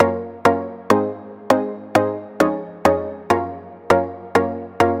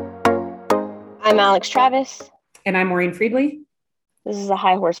I'm Alex Travis. And I'm Maureen Friedley. This is a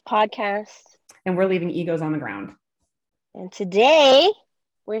High Horse podcast. And we're leaving egos on the ground. And today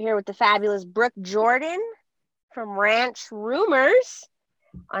we're here with the fabulous Brooke Jordan from Ranch Rumors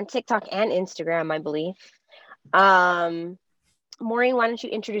on TikTok and Instagram, I believe. Maureen, why don't you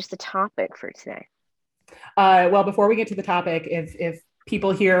introduce the topic for today? Well, before we get to the topic, if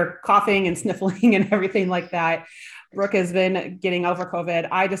people hear coughing and sniffling and everything like that, Brooke has been getting over COVID.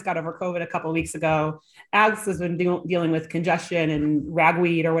 I just got over COVID a couple of weeks ago. Alex has been dealing with congestion and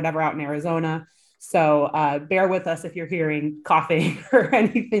ragweed or whatever out in Arizona. So bear with us if you're hearing coughing or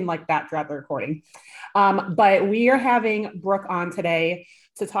anything like that throughout the recording. But we are having Brooke on today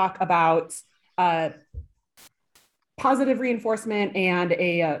to talk about positive reinforcement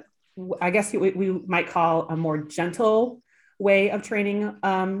and I guess we might call a more gentle way of training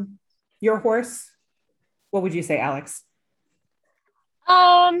your horse. What would you say, Alex?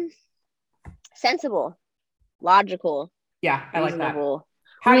 Sensible, logical. Yeah, I like that.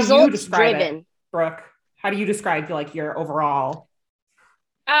 How do you describe it, Brooke? How do you describe like your overall?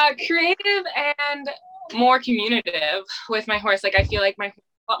 Creative and more communicative with my horse. Like I feel like my horse has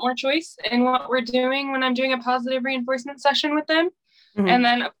a lot more choice in what we're doing when I'm doing a positive reinforcement session with them. Mm-hmm. And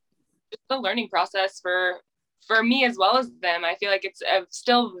then just the learning process for me as well as them. I feel like it's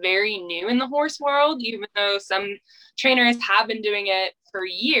still very new in the horse world, even though some trainers have been doing it for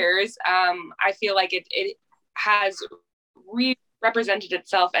years. I feel like it has represented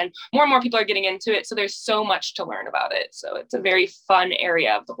itself and more people are getting into it. So there's so much to learn about it. So it's a very fun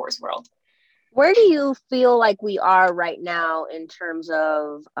area of the horse world. Where do you feel like we are right now in terms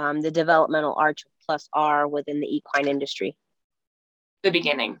of the developmental arch plus R within the equine industry? The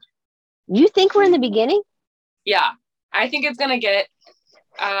beginning. You think we're in the beginning? Yeah, I think it's gonna get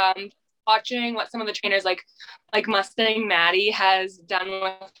watching what some of the trainers like Mustang Maddie has done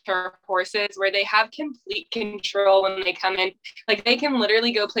with her horses, where they have complete control when they come in. Like they can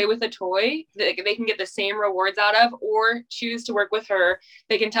literally go play with a toy that they can get the same rewards out of, or choose to work with her.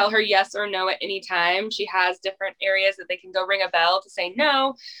 They can tell her yes or no at any time. She has different areas that they can go ring a bell to say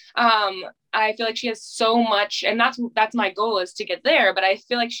no. I feel like she has so much, and that's my goal, is to get there. But I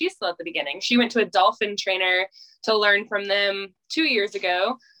feel like she's still at the beginning. She went to a dolphin trainer to learn from them 2 years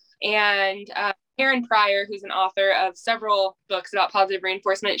ago. And Karen Pryor, who's an author of several books about positive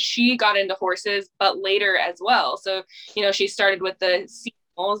reinforcement, she got into horses, but later as well. So, she started with the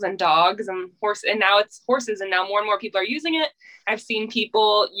seals and dogs and and now it's horses, and now more and more people are using it. I've seen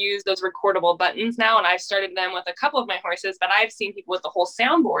people use those recordable buttons now, and I've started them with a couple of my horses, but I've seen people with the whole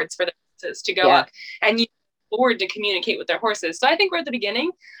soundboards for the horses to go up and use the board to communicate with their horses. So I think we're at the beginning.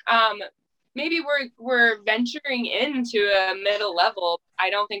 Maybe we're venturing into a middle level. I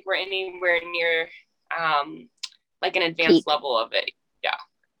don't think we're anywhere near like an advanced level of it.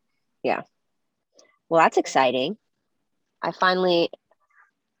 Yeah. Well, that's exciting. I'm not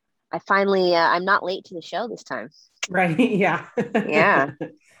late to the show this time. Right. Yeah. Yeah.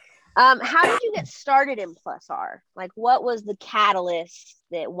 How did you get started in Plus R? Like, what was the catalyst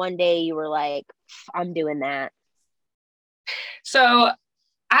that one day you were like, I'm doing that? So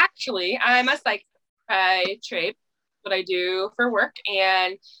actually, I'm a psych trade, what I do for work.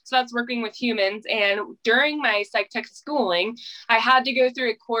 And so that's working with humans. And during my psych tech schooling, I had to go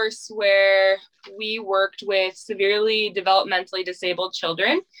through a course where we worked with severely developmentally disabled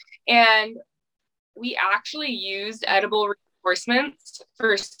children. And we actually used edible reinforcements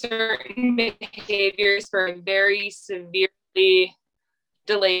for certain behaviors for a very severely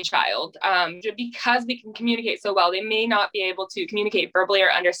delayed child. Because we can communicate so well, they may not be able to communicate verbally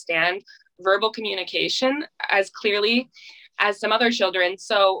or understand verbal communication as clearly as some other children.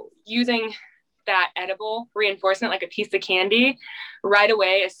 So using that edible reinforcement, like a piece of candy, right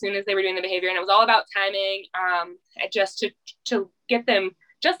away as soon as they were doing the behavior, and it was all about timing, just to get them,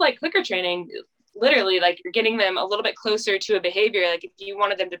 just like clicker training, literally, like you're getting them a little bit closer to a behavior. Like if you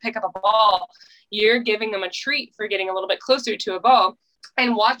wanted them to pick up a ball, you're giving them a treat for getting a little bit closer to a ball.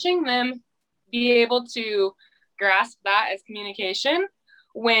 And watching them be able to grasp that as communication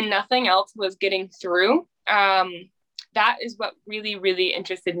when nothing else was getting through, that is what really, really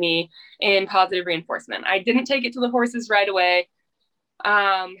interested me in positive reinforcement. I didn't take it to the horses right away.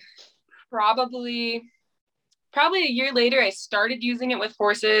 Probably a year later, I started using it with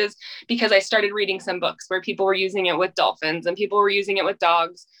horses because I started reading some books where people were using it with dolphins and people were using it with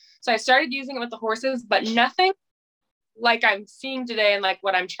dogs. So I started using it with the horses, but nothing like I'm seeing today and like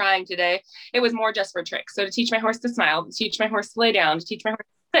what I'm trying today. It was more just for tricks. So to teach my horse to smile, to teach my horse to lay down, to teach my horse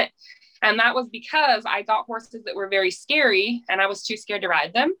to sit. And that was because I got horses that were very scary and I was too scared to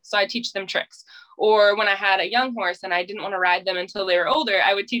ride them. So I teach them tricks. Or when I had a young horse and I didn't want to ride them until they were older,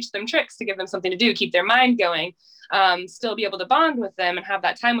 I would teach them tricks to give them something to do, keep their mind going, still be able to bond with them and have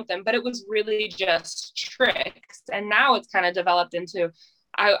that time with them. But it was really just tricks. And now it's kind of developed into,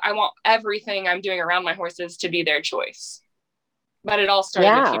 I want everything I'm doing around my horses to be their choice. But it all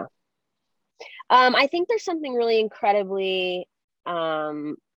started with you. I think there's something really incredibly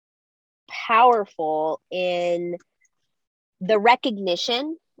powerful in the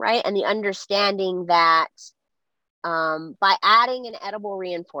recognition, right? And the understanding that by adding an edible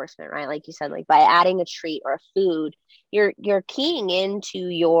reinforcement, right? Like you said, like by adding a treat or a food, you're keying into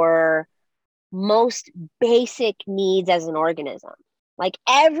your most basic needs as an organism. Like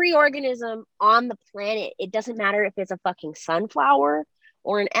every organism on the planet, it doesn't matter if it's a fucking sunflower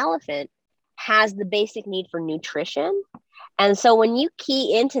or an elephant, has the basic need for nutrition. And so when you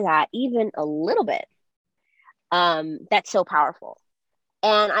key into that even a little bit, that's so powerful.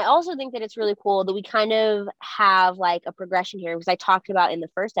 And I also think that it's really cool that we kind of have like a progression here, because I talked about in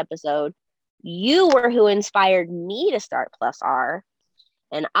the first episode, you were who inspired me to start Plus R,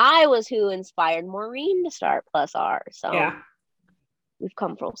 and I was who inspired Maureen to start Plus R. So yeah, we've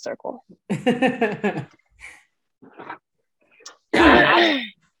come full circle. Yeah.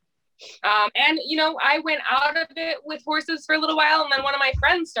 And you know, I went out of it with horses for a little while, and then one of my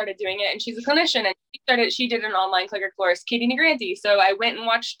friends started doing it, and she's a clinician, and she did an online clicker course, Katie Negranti. So I went and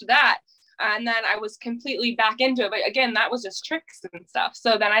watched that, and then I was completely back into it. But again, that was just tricks and stuff.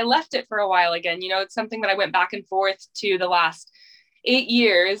 So then I left it for a while again. You know, it's something that I went back and forth to the last 8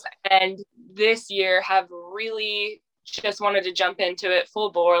 years, and this year have really just wanted to jump into it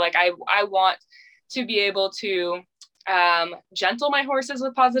full bore. Like I want to be able to gentle my horses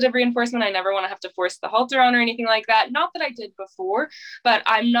with positive reinforcement. I never want to have to force the halter on or anything like that. Not that I did before, but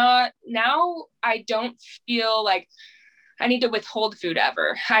I'm not now. I don't feel like I need to withhold food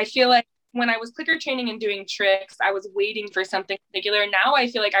ever. I feel like when I was clicker training and doing tricks, I was waiting for something particular. Now I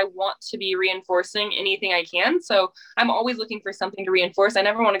feel like I want to be reinforcing anything I can. So I'm always looking for something to reinforce. I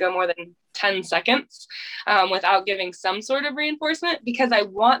never want to go more than 10 seconds without giving some sort of reinforcement, because I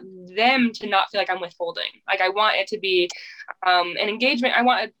want them to not feel like I'm withholding. Like I want it to be an engagement. I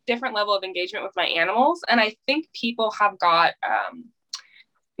want a different level of engagement with my animals. And I think people have got,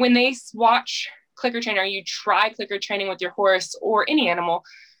 when they watch clicker training or you try clicker training with your horse or any animal,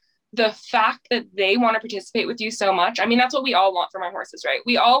 the fact that they want to participate with you so much. I mean, that's what we all want from our horses, right?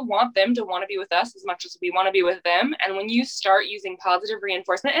 We all want them to want to be with us as much as we want to be with them. And when you start using positive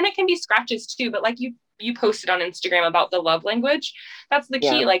reinforcement, and it can be scratches too, but like you posted on Instagram about the love language, that's the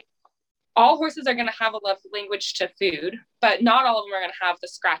key. Like all horses are going to have a love language to food, but not all of them are going to have the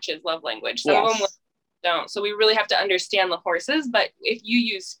scratches love language. Some of them don't. So we really have to understand the horses. But if you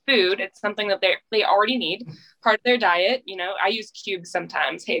use food, it's something that they already need, part of their diet. You know, I use cubes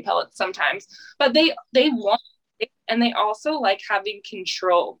sometimes, hay pellets sometimes, but they want it, and they also like having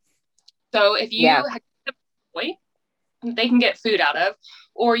control. So if you have a toy they can get food out of,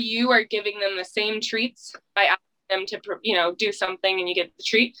 or you are giving them the same treats by asking them to, you know, do something and you get the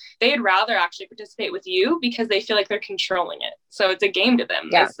treat, they'd rather actually participate with you because they feel like they're controlling it. So it's a game to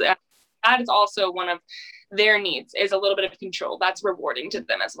them. That is also one of their needs, is a little bit of control. That's rewarding to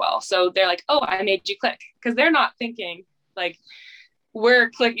them as well. So they're like, oh, I made you click. Because they're not thinking like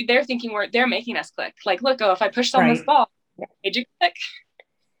we're click. They're thinking they're making us click. Like, look, if I push on this ball, I made you click.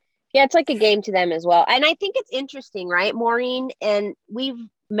 Yeah, it's like a game to them as well. And I think it's interesting, right, Maureen? And we've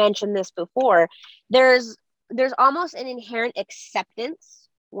mentioned this before. There's almost an inherent acceptance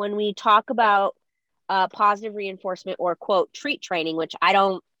when we talk about positive reinforcement or quote treat training, which I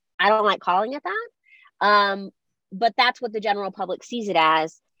don't like calling it that. But that's what the general public sees it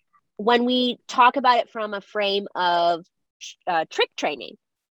as. When we talk about it from a frame of trick training,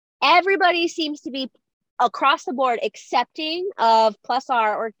 everybody seems to be across the board accepting of plus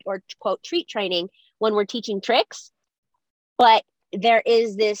R or quote treat training when we're teaching tricks. But there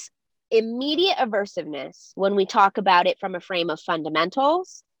is this immediate aversiveness when we talk about it from a frame of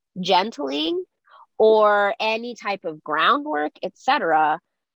fundamentals, gentling, or any type of groundwork, etc.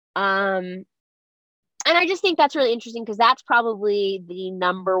 And I just think that's really interesting, because that's probably the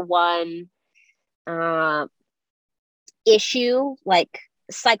number one issue, like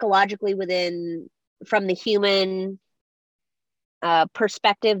psychologically from the human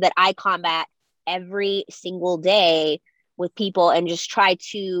perspective, that I combat every single day with people, and just try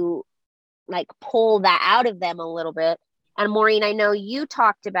to like pull that out of them a little bit. And Maureen, I know you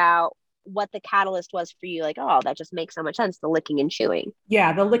talked about what the catalyst was for you, like, oh, that just makes so much sense, the licking and chewing.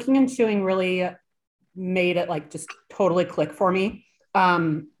 Yeah, the licking and chewing really made it like just totally click for me.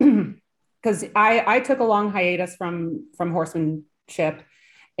 because I took a long hiatus from horsemanship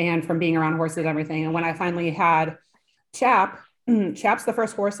and from being around horses and everything. And when I finally had Chap, Chap's the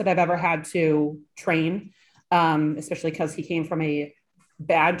first horse that I've ever had to train, especially because he came from a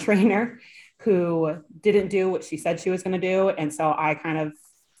bad trainer who didn't do what she said she was going to do. And so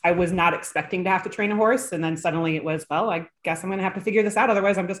I was not expecting to have to train a horse. And then suddenly it was, well, I guess I'm going to have to figure this out.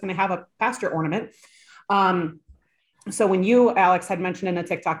 Otherwise, I'm just going to have a pasture ornament. So when you, Alex, had mentioned in a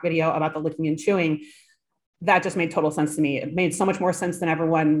TikTok video about the licking and chewing, that just made total sense to me. It made so much more sense than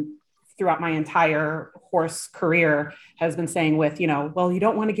everyone throughout my entire horse career has been saying with, well, you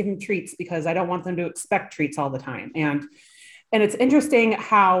don't want to give them treats because I don't want them to expect treats all the time. And it's interesting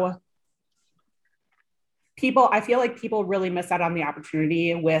how I feel like people really miss out on the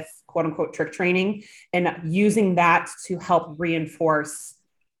opportunity with quote unquote trick training and using that to help reinforce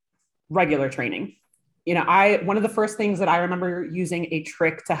regular training. One of the first things that I remember using a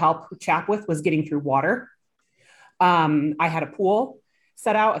trick to help Chap with was getting through water. I had a pool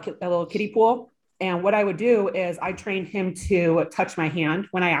set out, a little kiddie pool. And what I would do is I trained him to touch my hand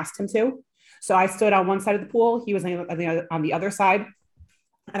when I asked him to. So I stood on one side of the pool. He was on the other side.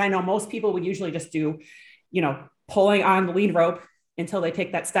 And I know most people would usually just do, pulling on the lead rope until they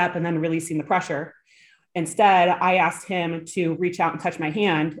take that step and then releasing the pressure. Instead, I asked him to reach out and touch my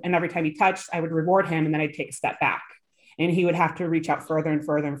hand. And every time he touched, I would reward him and then I'd take a step back. And he would have to reach out further and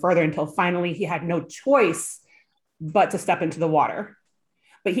further and further until finally he had no choice but to step into the water.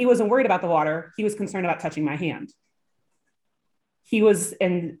 But he wasn't worried about the water. He was concerned about touching my hand.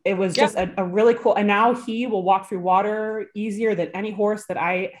 And it was just a really cool, and now he will walk through water easier than any horse that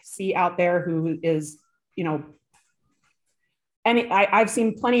I see out there who is, I've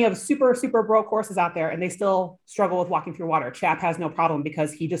seen plenty of super, super broke horses out there and they still struggle with walking through water. Chap has no problem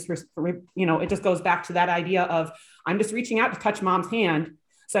because he just, it just goes back to that idea of I'm just reaching out to touch mom's hand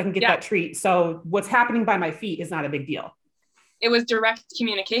so I can get that treat. So what's happening by my feet is not a big deal. It was direct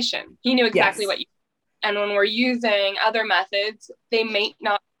communication. He knew exactly what you, and when we're using other methods, they may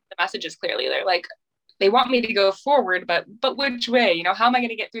not the messages clearly. They're like, they want me to go forward, but which way? How am I going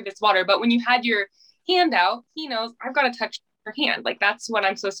to get through this water? But when you had your hand out, he knows I've got to touch your hand. Like that's what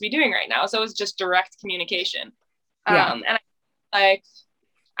I'm supposed to be doing right now. So it was just direct communication. And I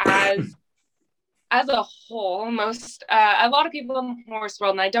as a whole, a lot of people in the horse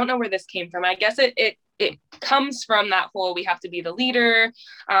world, and I don't know where this came from. I guess it comes from that whole, we have to be the leader.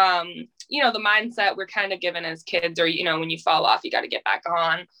 The mindset we're kind of given as kids, or, when you fall off, you got to get back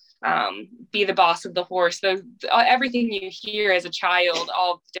on, be the boss of the horse. Everything you hear as a child,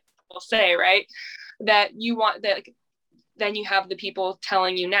 all people say, right? That you want that. Then you have the people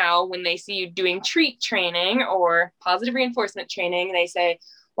telling you now when they see you doing treat training or positive reinforcement training, they say,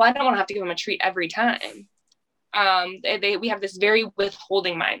 well, I don't want to have to give them a treat every time. We have this very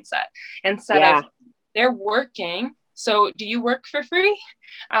withholding mindset instead of they're working. So do you work for free?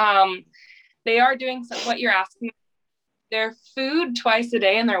 They are doing what you're asking. Their food twice a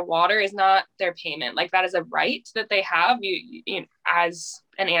day and their water is not their payment. Like that is a right that they have. You as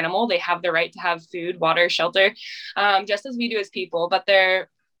an animal, they have the right to have food, water, shelter, just as we do as people. But their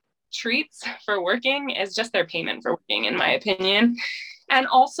treats for working is just their payment for working, in my opinion. And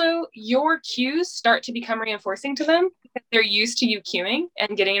also your cues start to become reinforcing to them because they're used to you cueing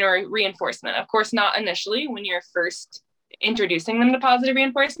and getting a reinforcement. Of course, not initially when you're first introducing them to positive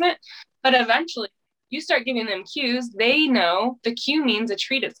reinforcement, but eventually you start giving them cues. They know the cue means a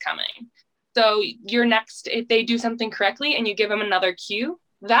treat is coming. So your next, if they do something correctly and you give them another cue,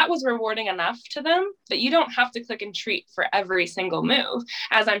 that was rewarding enough to them that you don't have to click and treat for every single move.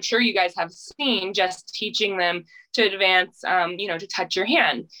 As I'm sure you guys have seen, just teaching them to advance, to touch your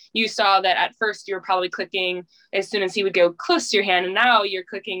hand. You saw that at first you were probably clicking as soon as he would go close to your hand. And now you're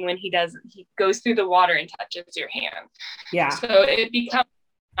clicking when he goes through the water and touches your hand. Yeah. So it becomes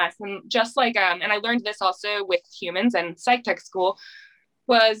nice. And just like, and I learned this also with humans and psych tech school,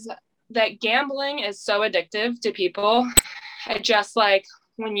 was that gambling is so addictive to people. Just like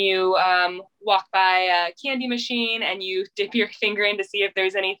when you walk by a candy machine and you dip your finger in to see if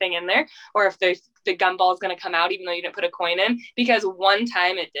there's anything in there, or if the gumball is going to come out even though you didn't put a coin in, because one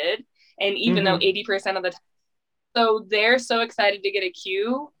time it did, and even though 80% of the time, so they're so excited to get a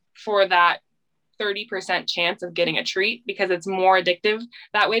cue for that 30% chance of getting a treat, because it's more addictive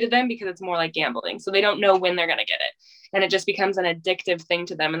that way to them, because it's more like gambling. So they don't know when they're going to get it, and it just becomes an addictive thing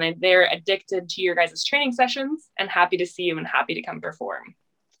to them, and they're addicted to your guys' training sessions and happy to see you and happy to come perform.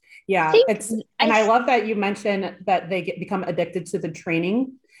 Yeah, I love that you mentioned that they become addicted to the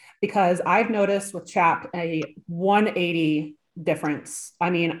training, because I've noticed with Chap a 180 difference. I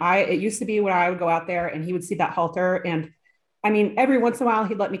mean, it used to be when I would go out there and he would see that halter and I mean, every once in a while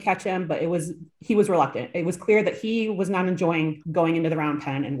he'd let me catch him, but he was reluctant. It was clear that he was not enjoying going into the round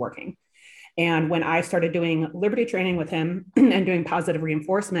pen and working. And when I started doing liberty training with him and doing positive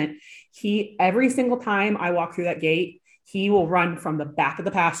reinforcement, every single time I walk through that gate, he will run from the back of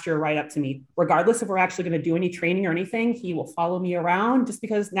the pasture right up to me, regardless if we're actually going to do any training or anything. He will follow me around just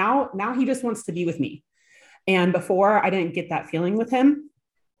because now he just wants to be with me. And before, I didn't get that feeling with him.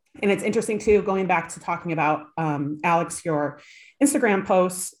 And it's interesting too, going back to talking about Alex, your Instagram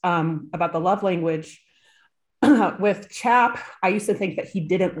posts about the love language. With Chap, I used to think that he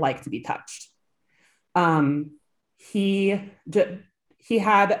didn't like to be touched. He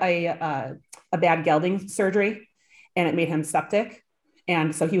had a bad gelding surgery, and it made him septic,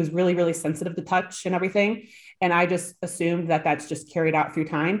 and so he was really, really sensitive to touch and everything. And I just assumed that that's just carried out through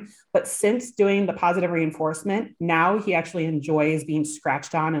time. But since doing the positive reinforcement, now he actually enjoys being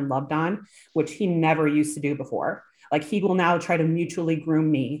scratched on and loved on, which he never used to do before. Like, he will now try to mutually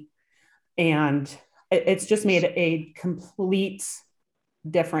groom me, and it's just made a complete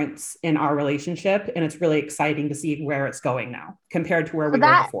difference in our relationship. And it's really exciting to see where it's going now compared to where we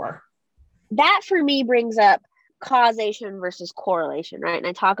were before. That for me brings up causation versus correlation, right? And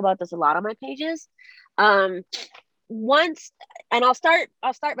I talk about this a lot on my pages. And I'll start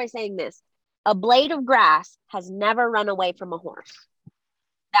by saying this: a blade of grass has never run away from a horse.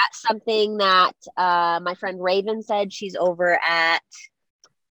 That's something that my friend Raven said. She's over at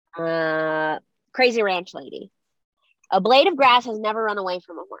Crazy Ranch Lady. A blade of grass has never run away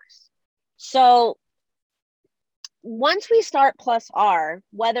from a horse. So once we start plus R,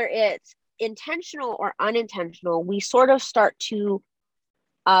 whether it's intentional or unintentional, we sort of start to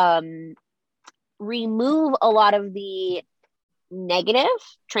remove a lot of the negative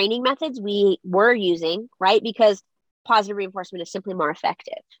training methods we were using, right? Because positive reinforcement is simply more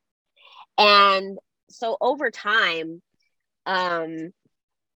effective. And so over time,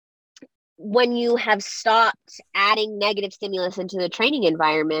 when you have stopped adding negative stimulus into the training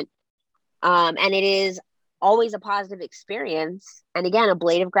environment, and it is always a positive experience, and again, a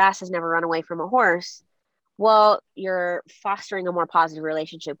blade of grass has never run away from a horse, well, you're fostering a more positive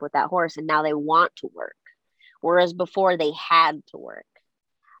relationship with that horse, and now they want to work, whereas before they had to work.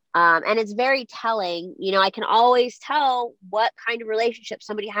 And it's very telling. I can always tell what kind of relationship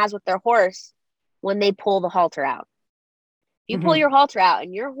somebody has with their horse when they pull the halter out. If you pull your halter out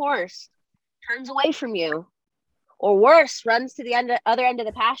and your horse turns away from you, or worse, runs to the other end of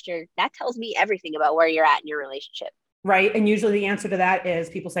the pasture, that tells me everything about where you're at in your relationship. Right. And usually the answer to that is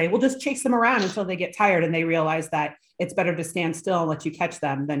people say, well, just chase them around until they get tired, and they realize that it's better to stand still and let you catch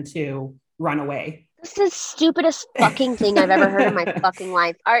them than to run away. This is the stupidest fucking thing I've ever heard in my fucking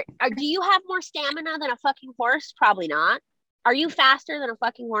life. Do you have more stamina than a fucking horse? Probably not. Are you faster than a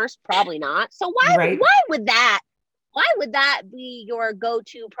fucking horse? Probably not. So why would that be your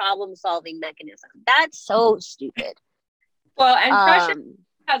go-to problem-solving mechanism? That's so stupid. Well, and pressure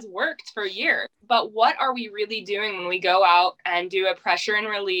has worked for years, but what are we really doing when we go out and do a pressure and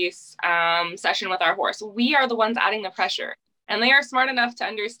release session with our horse? We are the ones adding the pressure, and they are smart enough to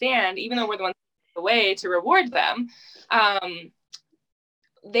understand, even though we're the ones the way to reward them,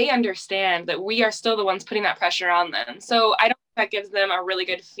 they understand that we are still the ones putting that pressure on them. So I don't think that gives them a really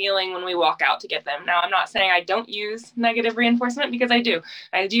good feeling when we walk out to get them. Now, I'm not saying I don't use negative reinforcement, because I do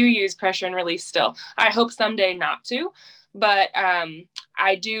use pressure and release still. I hope someday not to, but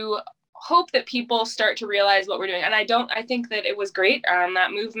I do hope that people start to realize what we're doing. And I think that it was great.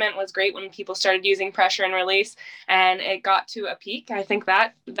 That movement was great when people started using pressure and release, and it got to a peak. I think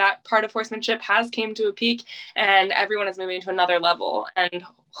that part of horsemanship has came to a peak, and everyone is moving to another level. And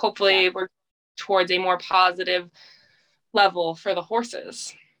hopefully we're towards a more positive level for the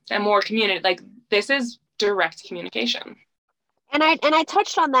horses and more community. Like, this is direct communication. And I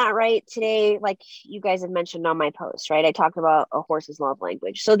touched on that right today, like you guys have mentioned on my post, right? I talked about a horse's love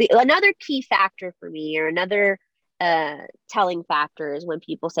language. So another key factor for me, or another telling factor, is when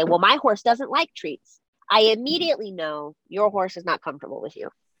people say, well, my horse doesn't like treats. I immediately know your horse is not comfortable with you.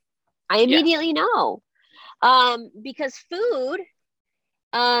 I immediately know. Because food,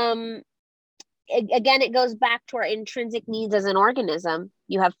 again, it goes back to our intrinsic needs as an organism.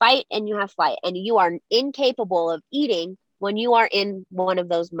 You have fight and you have flight, and you are incapable of eating when you are in one of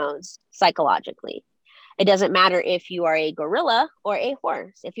those modes psychologically. It doesn't matter if you are a gorilla or a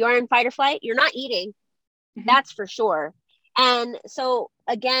horse. If you are in fight or flight, you're not eating. That's for sure. And so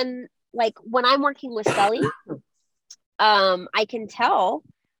again, like when I'm working with Sully, I can tell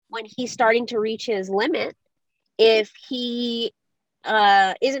when he's starting to reach his limit if he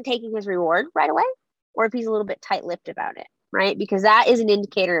isn't taking his reward right away, or if he's a little bit tight-lipped about it, right? Because that is an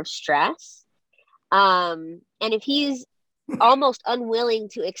indicator of stress. And if he's almost unwilling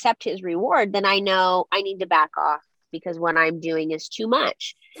to accept his reward, then I know I need to back off because what I'm doing is too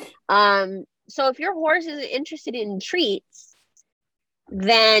much. So if your horse isn't interested in treats,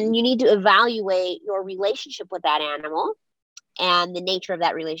 then you need to evaluate your relationship with that animal and the nature of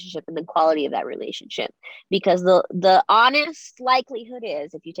that relationship and the quality of that relationship. Because the honest likelihood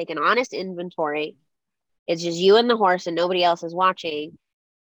is, if you take an honest inventory, it's just you and the horse and nobody else is watching.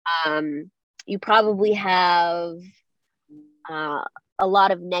 You probably have a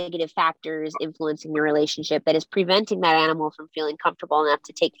lot of negative factors influencing your relationship that is preventing that animal from feeling comfortable enough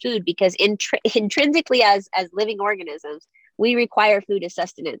to take food, because intrinsically as living organisms, we require food as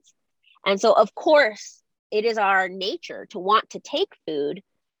sustenance. And so of course it is our nature to want to take food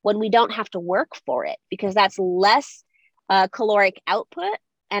when we don't have to work for it, because that's less caloric output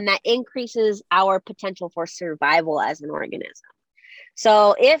and that increases our potential for survival as an organism.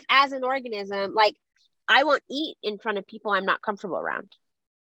 So if as an organism, like, I won't eat in front of people I'm not comfortable around,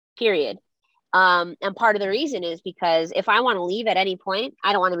 period. And part of the reason is because if I want to leave at any point,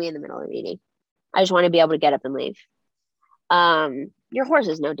 I don't want to be in the middle of eating. I just want to be able to get up and leave. Your horse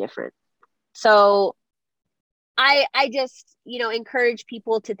is no different. So I just, encourage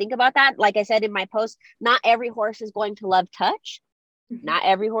people to think about that. Like I said in my post, not every horse is going to love touch. Not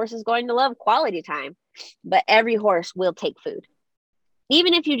every horse is going to love quality time, but every horse will take food.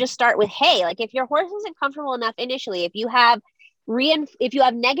 Even if you just start with hay, like if your horse isn't comfortable enough initially, if you have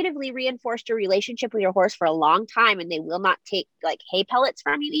negatively reinforced your relationship with your horse for a long time and they will not take like hay pellets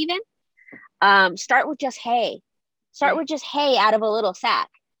from you even, start with just hay. Start with just hay out of a little sack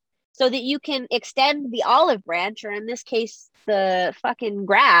so that you can extend the olive branch, or in this case, the fucking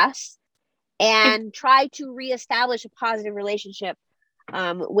grass, and try to reestablish a positive relationship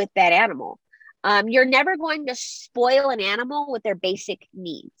with that animal. You're never going to spoil an animal with their basic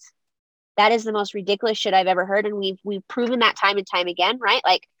needs. That is the most ridiculous shit I've ever heard. And we've proven that time and time again, right?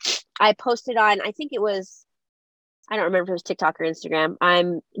 Like I posted on, I think it was, I don't remember if it was TikTok or Instagram.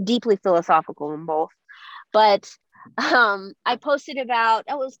 I'm deeply philosophical in both, but I posted about,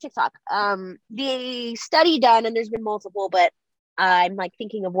 it was TikTok, the study done, and there's been multiple, but I'm like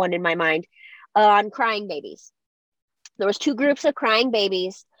thinking of one in my mind, on crying babies. There was 2 groups of crying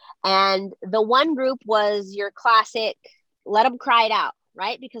babies, and the one group was your classic, let them cry it out,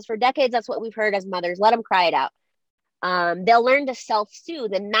 right? Because for decades, that's what we've heard as mothers, let them cry it out. They'll learn to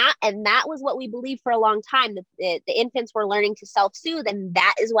self-soothe, and that was what we believed for a long time, that the infants were learning to self-soothe, and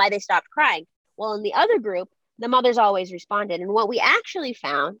that is why they stopped crying. Well, in the other group, the mothers always responded. And what we actually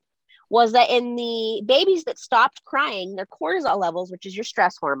found was that in the babies that stopped crying, their cortisol levels, which is your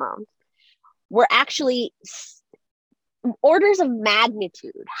stress hormone, were actually orders of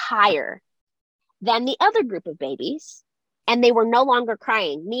magnitude higher than the other group of babies. And they were no longer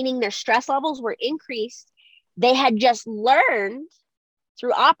crying, meaning their stress levels were increased. They had just learned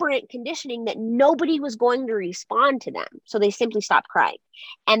through operant conditioning that nobody was going to respond to them. So they simply stopped crying.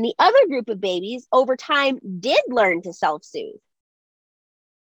 And the other group of babies over time did learn to self-soothe.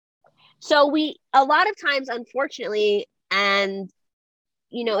 So a lot of times, unfortunately, and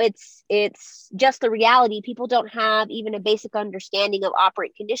it's just the reality, people don't have even a basic understanding of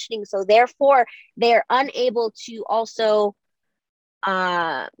operant conditioning. So therefore they're unable to also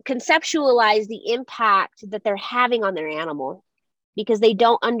conceptualize the impact that they're having on their animal, because they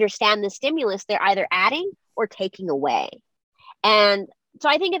don't understand the stimulus they're either adding or taking away. And so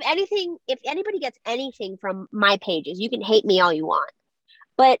I think if anybody gets anything from my pages, you can hate me all you want,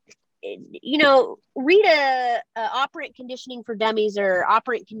 but read a operant conditioning for dummies or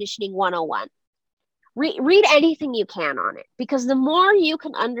operant conditioning 101. Read anything you can on it, because the more you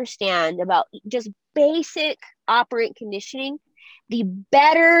can understand about just basic operant conditioning, the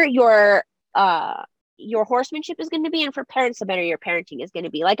better your horsemanship is going to be, and for parents, the better your parenting is going to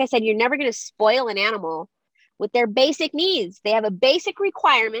be. Like I said, you're never going to spoil an animal with their basic needs. They have a basic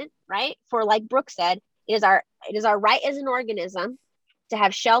requirement, right? For, like Brooke said, it is our right as an organism to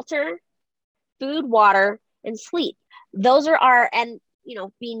have shelter, food, water, and sleep. Those are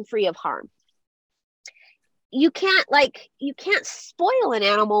being free of harm. You can't spoil an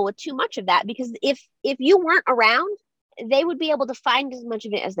animal with too much of that, because if you weren't around, they would be able to find as much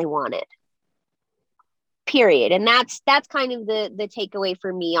of it as they wanted. Period. And that's kind of the takeaway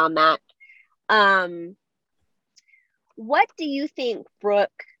for me on that. What do you think, Brooke,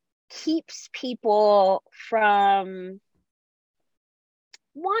 keeps people from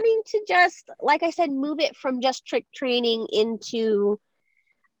wanting to just, like I said, move it from just trick training into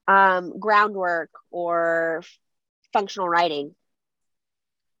groundwork or functional riding?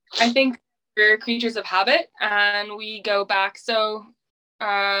 I think we're creatures of habit, and we go back. So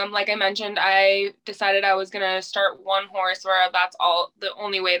Like I mentioned, I decided I was going to start one horse where that's the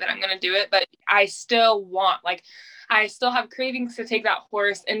only way that I'm going to do it. But I still I still have cravings to take that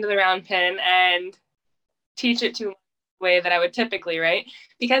horse into the round pen and teach it to the way that I would typically, right?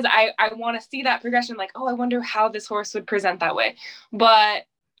 Because I want to see that progression, like, oh, I wonder how this horse would present that way. But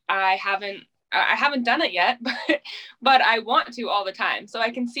I haven't done it yet, but I want to all the time. So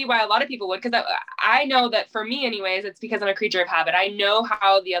I can see why a lot of people would, because I know that for me anyways, it's because I'm a creature of habit. I know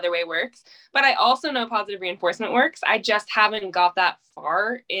how the other way works, but I also know positive reinforcement works. I just haven't got that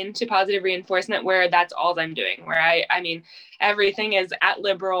far into positive reinforcement where that's all I'm doing, where I mean, everything is at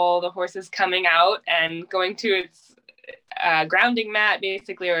liberal, the horse is coming out and going to its grounding mat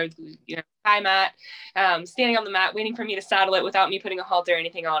basically, or high mat, standing on the mat waiting for me to saddle it without me putting a halter or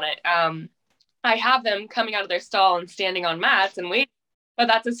anything on it. I have them coming out of their stall and standing on mats and waiting, but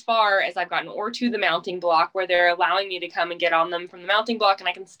that's as far as I've gotten, or to the mounting block where they're allowing me to come and get on them from the mounting block and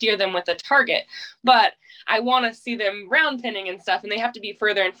I can steer them with a target. But I want to see them round pinning and stuff, and they have to be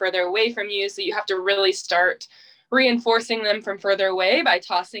further and further away from you. So you have to really start reinforcing them from further away by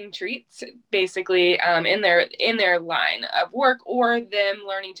tossing treats basically in their line of work, or them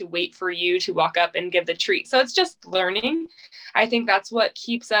learning to wait for you to walk up and give the treat. So it's just learning. I think that's what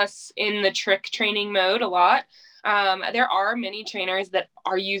keeps us in the trick training mode a lot. There are many trainers that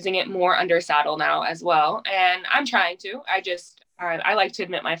are using it more under saddle now as well, and I'm trying to. I like to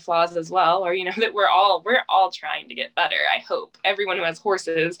admit my flaws as well, or that we're all trying to get better. I hope everyone who has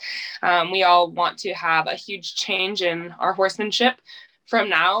horses, we all want to have a huge change in our horsemanship from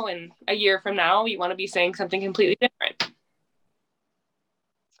now, and a year from now we want to be saying something completely different.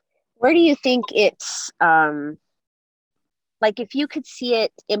 Where do you think it's like, if you could see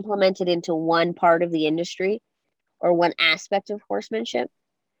it implemented into one part of the industry or one aspect of horsemanship,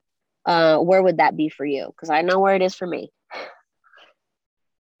 where would that be for you? Because I know where it is for me.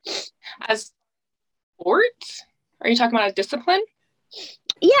 As sport? Are you talking about a discipline?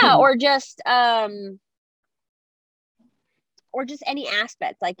 Yeah, or just any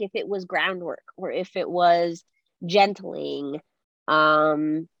aspect, like if it was groundwork or if it was gentling.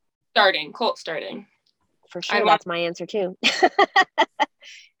 Colt starting. For sure, that's my answer too.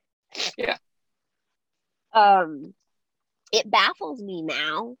 Yeah. It baffles me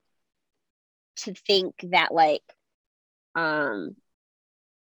now to think that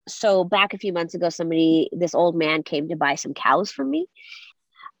so back a few months ago, this old man came to buy some cows from me.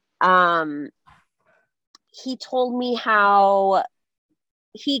 He told me how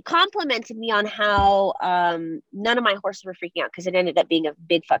he complimented me on how none of my horses were freaking out because it ended up being a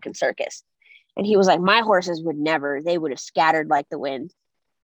big fucking circus. And he was like, my horses would never, they would have scattered like the wind.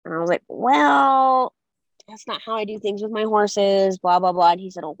 And I was like, well, that's not how I do things with my horses, blah, blah, blah. And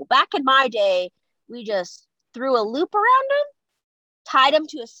he said, oh, well, back in my day, we just threw a loop around them, tied them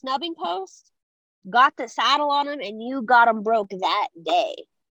to a snubbing post, got the saddle on them, and you got them broke that day.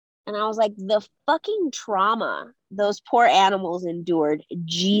 And I was like, the fucking trauma those poor animals endured.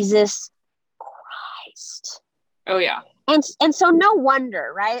 Jesus Christ. Oh, yeah. And so no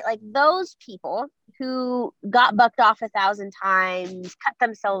wonder, right? Like those people who got bucked off 1,000 times, cut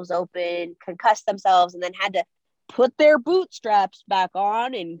themselves open, concussed themselves, and then had to put their bootstraps back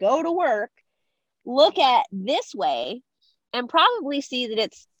on and go to work, look at this way and probably see that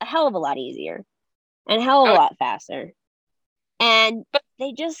it's a hell of a lot easier and a hell of a lot faster. And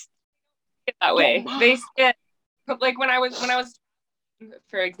they just get that way. They get, like when I was,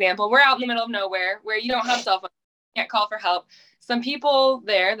 for example, we're out in the middle of nowhere where you don't have cell phones, you can't call for help. Some people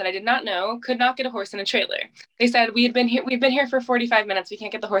there that I did not know could not get a horse in a trailer. They said, we've been here for 45 minutes. We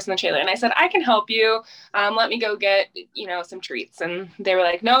can't get the horse in the trailer. And I said, I can help you. Let me go get, some treats. And they were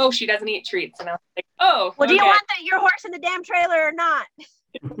like, no, she doesn't eat treats. And I was like, oh, well, okay. Do you want your horse in the damn trailer or not?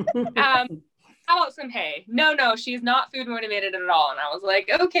 How about some hay? No, she's not food motivated at all. And I was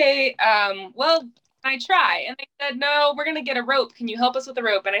like, okay, well, I try. And they said, no, we're going to get a rope. Can you help us with the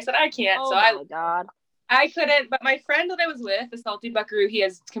rope? And I said, I can't. Oh, my God. I couldn't, but my friend that I was with, the Salty Buckaroo, he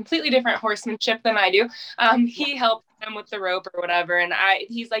has completely different horsemanship than I do. He helped them with the rope or whatever. And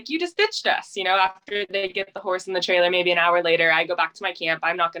he's like, you just ditched us, after they get the horse in the trailer, maybe an hour later, I go back to my camp.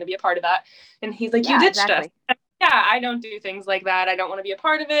 I'm not going to be a part of that. And he's like, you ditched us. Yeah, I don't do things like that. I don't want to be a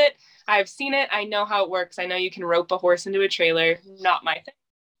part of it. I've seen it. I know how it works. I know you can rope a horse into a trailer. Not my thing.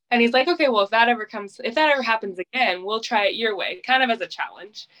 And he's like, okay, well, if that ever happens again, we'll try it your way, kind of as a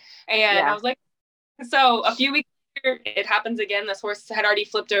challenge. And I was like, so a few weeks later, it happens again. This horse had already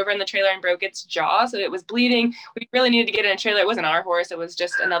flipped over in the trailer and broke its jaw. So it was bleeding. We really needed to get in a trailer. It wasn't our horse. It was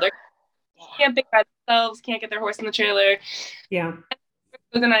just another camping by themselves, can't get their horse in the trailer. Yeah.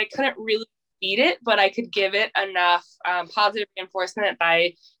 And I couldn't really feed it, but I could give it enough positive reinforcement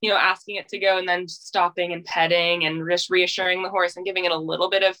by, asking it to go and then stopping and petting and just reassuring the horse and giving it a little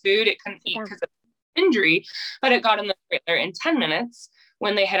bit of food. It couldn't eat because of injury, but it got in the trailer in 10 minutes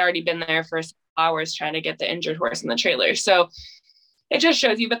when they had already been there for hours trying to get the injured horse in the trailer. So it just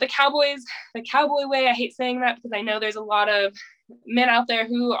shows you. But the cowboy way, I hate saying that because I know there's a lot of men out there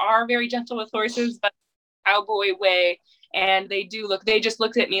who are very gentle with horses, but cowboy way, and they just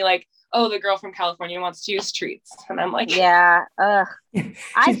looked at me like, oh, the girl from California wants to use treats. And I'm like, yeah,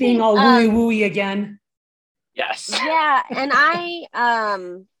 she's being all wooey again. Yes. Yeah.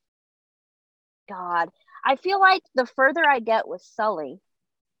 And God, I feel like the further I get with Sully,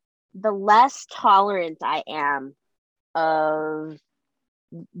 the less tolerant I am of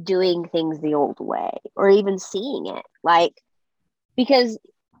doing things the old way or even seeing it, like, because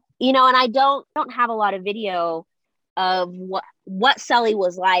and I don't have a lot of video of what Sully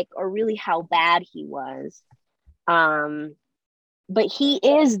was like or really how bad he was, but he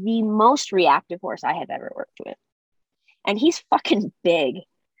is the most reactive horse I have ever worked with, and he's fucking big.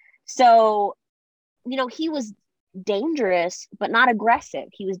 So he was dangerous but not aggressive.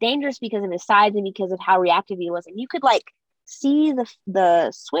 He was dangerous because of his size and because of how reactive he was, and you could like see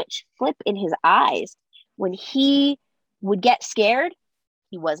the switch flip in his eyes when he would get scared.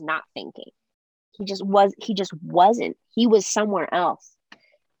 He was not thinking. He just wasn't. He was somewhere else.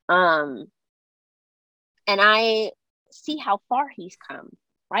 And I see how far he's come,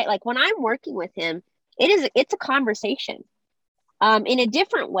 right? Like when I'm working with him, it's a conversation in a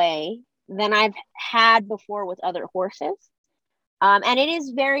different way than I've had before with other horses. And it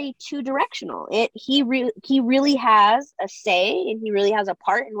is very two directional. He really has a say, and he really has a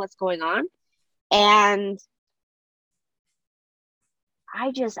part in what's going on. And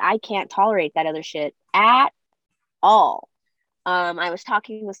I can't tolerate that other shit at all. I was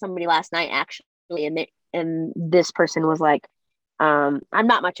talking with somebody last night actually, and this person was like, I'm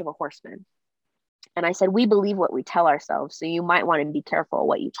not much of a horseman. And I said, we believe what we tell ourselves, so you might want to be careful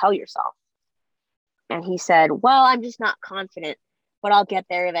what you tell yourself. And he said, well, I'm just not confident, but I'll get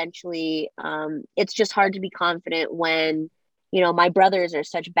there eventually. It's just hard to be confident when, my brothers are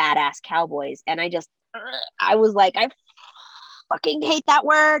such badass cowboys. And I was like, I fucking hate that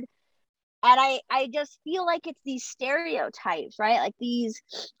word. And I just feel like it's these stereotypes, right? Like these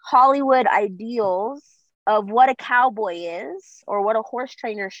Hollywood ideals of what a cowboy is or what a horse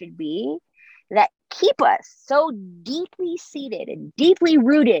trainer should be that keep us so deeply seated and deeply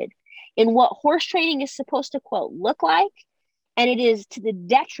rooted in what horse training is supposed to, quote, look like. And it is to the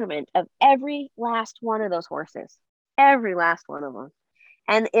detriment of every last one of those horses, every last one of them.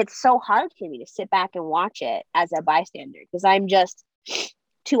 And it's so hard for me to sit back and watch it as a bystander because I'm just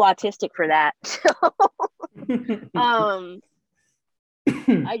too autistic for that.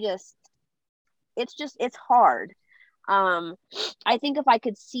 It's hard. I think if I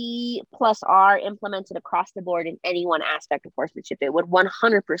could see plus R implemented across the board in any one aspect of horsemanship, it would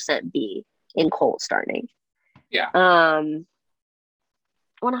 100% be in colt starting. Yeah.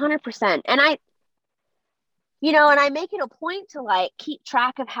 100%. And I make it a point to like keep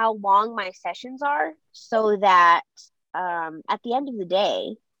track of how long my sessions are so that at the end of the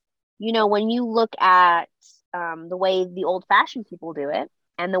day, when you look at the way the old fashioned people do it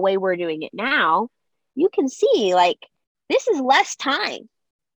and the way we're doing it now, you can see like this is less time.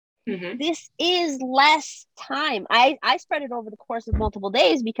 Mm-hmm. This is less time. I spread it over the course of multiple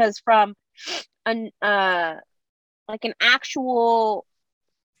days because from an actual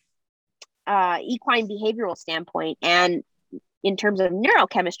equine behavioral standpoint and in terms of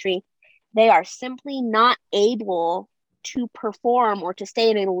neurochemistry, they are simply not able to perform or to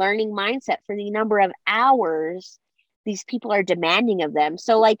stay in a learning mindset for the number of hours these people are demanding of them.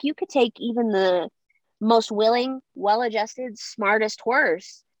 So like you could take even the most willing, well-adjusted, smartest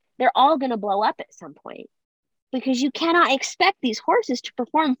horse, they're all going to blow up at some point because you cannot expect these horses to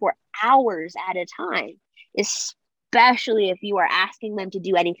perform for hours at a time, especially if you are asking them to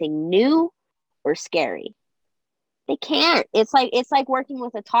do anything new or scary. They can't. It's like working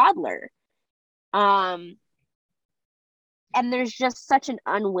with a toddler. And there's just such an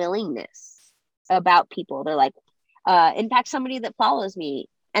unwillingness about people. They're like, in fact, somebody that follows me,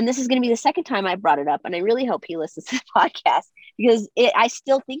 and this is going to be the second time I brought it up, and I really hope he listens to the podcast because I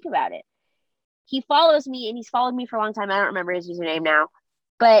still think about it. He follows me, and he's followed me for a long time. I don't remember his username now,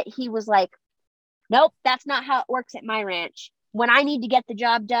 but he was like, nope, that's not how it works at my ranch. When I need to get the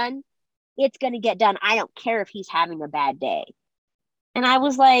job done, it's going to get done. I don't care if he's having a bad day. And I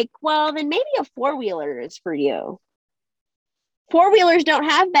was like, well, then maybe a four-wheeler is for you. Four-wheelers don't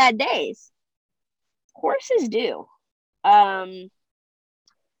have bad days. Horses do.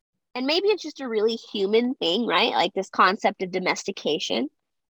 And maybe it's just a really human thing, right? Like this concept of domestication.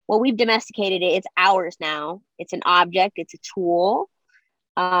 Well, we've domesticated it. It's ours now. It's an object. It's a tool.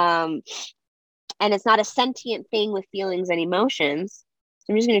 Um, and it's not a sentient thing with feelings and emotions.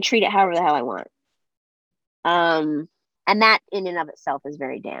 So I'm just going to treat it however the hell I want. And that in and of itself is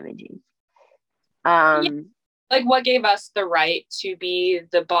very damaging. Yeah. Like, what gave us the right to be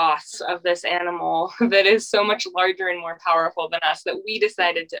the boss of this animal that is so much larger and more powerful than us, that we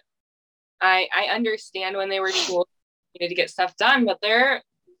decided to? I understand when they were tools, needed to get stuff done, but their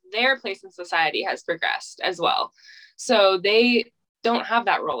place in society has progressed as well. So they don't have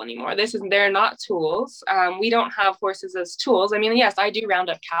that role anymore. They're not tools. We don't have horses as tools. I mean, yes, I do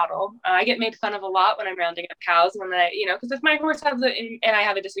round up cattle. I get made fun of a lot when I'm rounding up cows, because if my horse has and I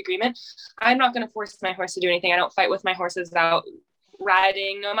have a disagreement, I'm not going to force my horse to do anything. I don't fight with my horses out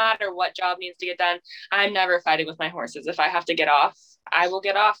riding, no matter what job needs to get done. I'm never fighting with my horses. If I have to get off, I will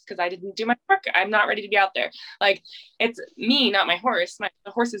get off because I didn't do my work. I'm not ready to be out there. Like, it's me, not my horse.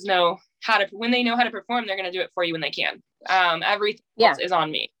 The horses know when they know how to perform, they're going to do it for you when they can. Everything else is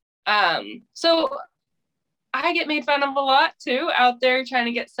on me. So I get made fun of a lot too out there trying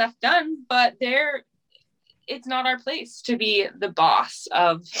to get stuff done, but it's not our place to be the boss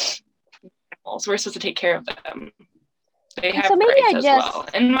of animals. We're supposed to take care of them. They have rights as well,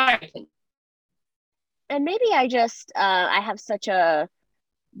 in my opinion. And maybe I have such a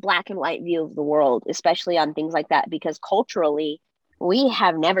black and white view of the world, especially on things like that, because culturally, we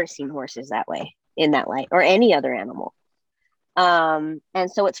have never seen horses that way, in that light, or any other animal. And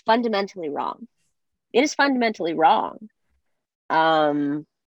so it's fundamentally wrong. It is fundamentally wrong. And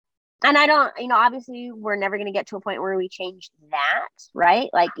I don't, obviously we're never going to get to a point where we change that, right?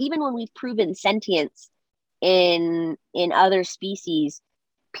 Like, even when we've proven sentience in other species,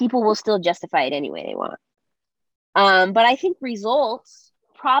 people will still justify it any way they want. But I think results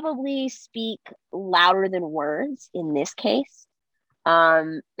probably speak louder than words in this case.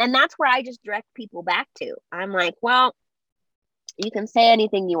 And that's where I just direct people back to. I'm like, well, you can say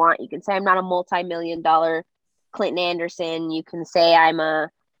anything you want. You can say I'm not a multi-million-dollar Clinton Anderson. You can say I'm a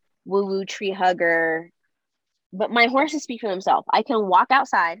woo-woo tree hugger. But my horses speak for themselves. I can walk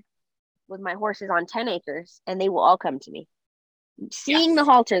outside with my horses on 10 acres and they will all come to me. Seeing the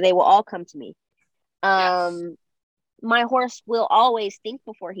halter, they will all come to me. My horse will always think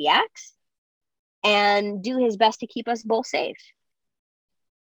before he acts and do his best to keep us both safe.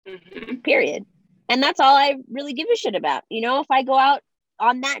 Period. And that's all I really give a shit about. If I go out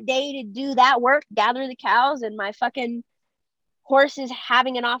on that day to do that work, gather the cows, and my fucking horse is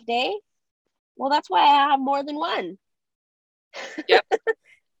having an off day, well, that's why I have more than one. Yep.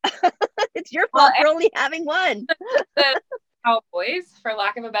 It's your fault for only having one. The cowboys, for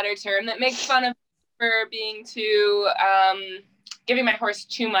lack of a better term, that makes fun of for being giving my horse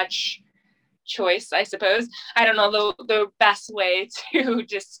too much choice, I suppose. I don't know the best way to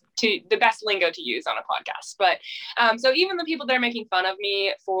the best lingo to use on a podcast, but so even the people that are making fun of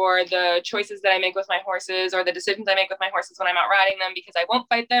me for the choices that I make with my horses, or the decisions I make with my horses when I'm out riding them because I won't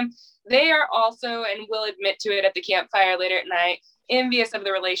fight them, they are also, and will admit to it at the campfire later at night, envious of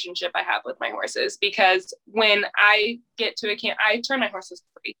the relationship I have with my horses, because when I get to a camp, I turn my horses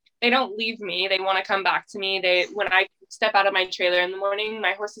free. They don't leave me. They want to come back to me. When I step out of my trailer in the morning,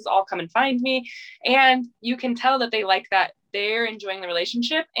 my horses all come and find me. And you can tell that they like that. They're enjoying the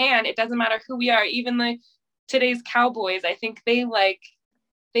relationship. And it doesn't matter who we are. Even today's cowboys, I think they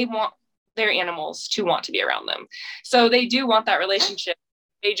want their animals to want to be around them. So they do want that relationship.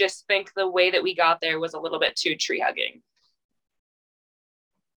 They just think the way that we got there was a little bit too tree hugging.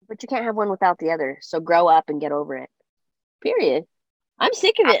 But you can't have one without the other. So grow up and get over it. Period. I'm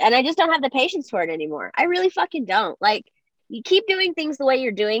sick of it, and I just don't have the patience for it anymore. I really fucking don't. Like, you keep doing things the way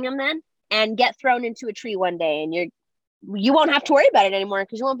you're doing them then, and get thrown into a tree one day, and you won't have to worry about it anymore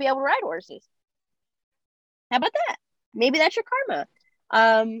because you won't be able to ride horses. How about that? Maybe that's your karma.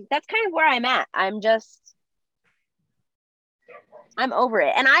 That's kind of where I'm at. I'm over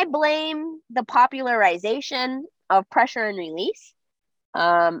it. And I blame the popularization of pressure and release.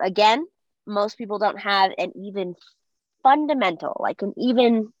 Again, most people don't have an even fundamental, like an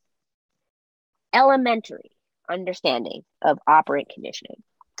even elementary understanding of operant conditioning.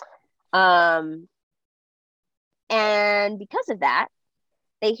 And because of that,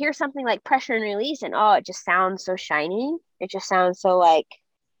 they hear something like pressure and release and, oh, it just sounds so shiny. It just sounds so like,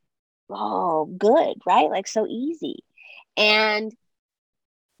 oh, good, right? Like so easy. And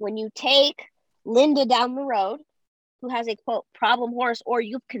when you take Linda down the road, who has a quote problem horse, or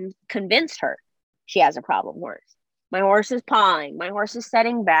you've convinced her she has a problem horse. My horse is pawing. My horse is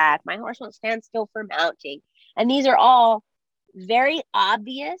setting back. My horse won't stand still for mounting. And these are all very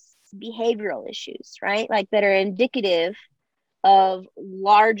obvious behavioral issues, right? Like that are indicative of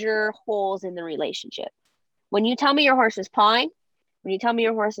larger holes in the relationship. When you tell me your horse is pawing, when you tell me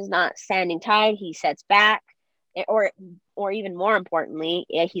your horse is not standing tight, he sets back, or even more importantly,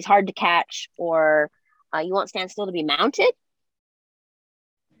 he's hard to catch, or you won't stand still to be mounted.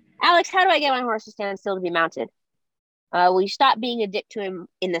 Alex, how do I get my horse to stand still to be mounted? Well, you stop being a dick to him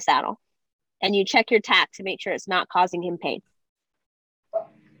in the saddle, and you check your tack to make sure it's not causing him pain.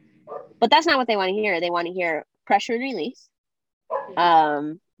 But that's not what they want to hear. They want to hear pressure and release.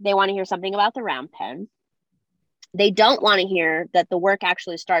 They want to hear something about the round pen. They don't want to hear that the work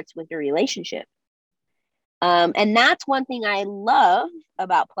actually starts with your relationship. And that's one thing I love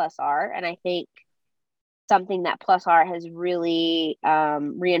about Plus R. And I think something that Plus R has really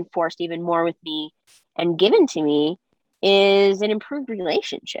reinforced even more with me and given to me is an improved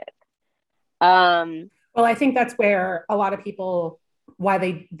relationship. Well, I think that's where a lot of people, why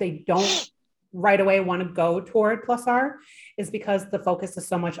they don't right away want to go toward Plus R, is because the focus is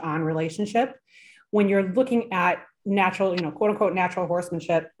so much on relationship. When you're looking at natural, quote unquote, natural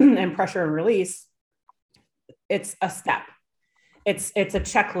horsemanship and pressure and release, it's a step. It's a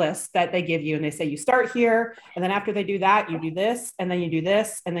checklist that they give you, and they say you start here, and then after they do that, you do this, and then you do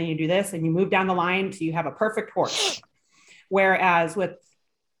this, and then you do this, and you move down the line till you have a perfect horse. Whereas with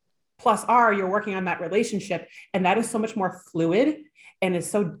Plus R, you're working on that relationship, and that is so much more fluid and is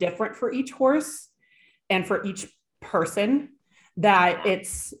so different for each horse and for each person that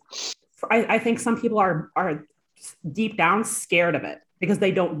I think some people are deep down scared of it because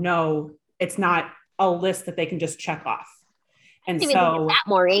they don't know, it's not a list that they can just check off. And so that,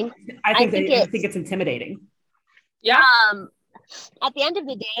 Maureen. I think it's intimidating. Yeah. At the end of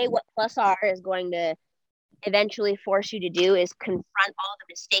the day, what Plus R is going to eventually force you to do is confront all the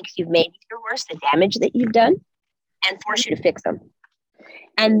mistakes you've made with your horse, the damage that you've done, and force you to fix them.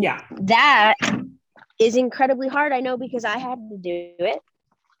 And that is incredibly hard. I know, because I had to do it.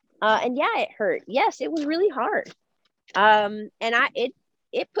 And yeah, it hurt. Yes, it was really hard. And it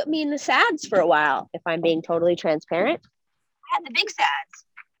put me in the sads for a while, if I'm being totally transparent. I had the big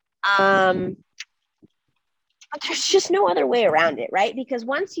sads. But there's just no other way around it, right? Because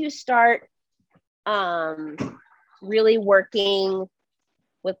once you start really working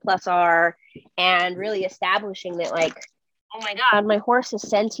with Plus R and really establishing that, like, oh my God, my horse is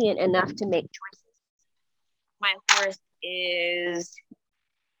sentient enough to make choices. My horse is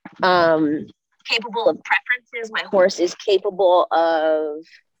capable of preferences. My horse is capable of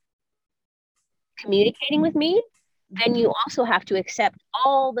communicating with me. Then you also have to accept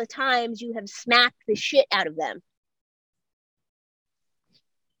all the times you have smacked the shit out of them.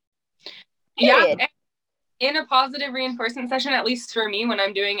 Period. Yeah. In a positive reinforcement session, at least for me, when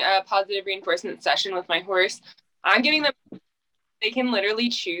I'm doing a positive reinforcement session with my horse, I'm giving them, they can literally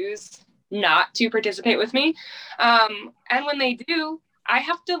choose not to participate with me. And when they do, I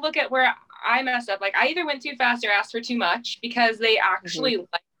have to look at where I messed up. Like, I either went too fast or asked for too much, because they actually like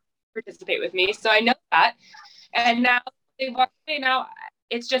to participate with me. So I know that. And now they walk away. Now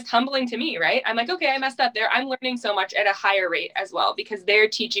it's just humbling to me, right? I'm like, okay, I messed up there. I'm learning so much at a higher rate as well, because they're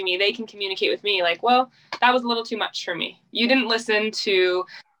teaching me, they can communicate with me like, well, that was a little too much for me. You didn't listen to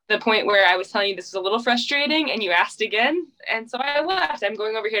the point where I was telling you this was a little frustrating, and you asked again. And so I left. I'm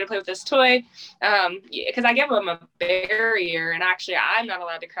going over here to play with this toy, because I give them a barrier, and actually I'm not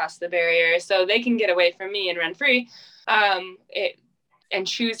allowed to cross the barrier, so they can get away from me and run free. And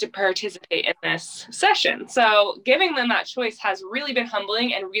choose to participate in this session. So giving them that choice has really been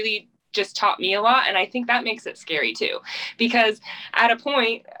humbling and really just taught me a lot. And I think that makes it scary too, because at a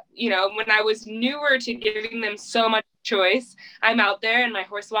point, when I was newer to giving them so much choice, I'm out there and my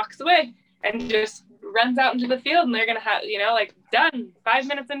horse walks away and just runs out into the field, and they're going to have, done 5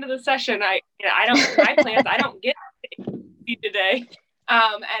 minutes into the session. I don't, my plans, I don't get today.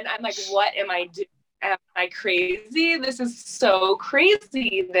 And I'm like, what am I doing? Am I crazy? This is so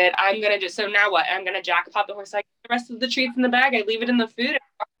crazy that I'm going to just, so now what? I'm going to jackpot the horse. I get the rest of the treats in the bag. I leave it in the food,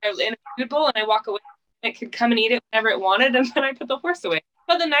 in a food bowl, and I walk away. It could come and eat it whenever it wanted, and then I put the horse away.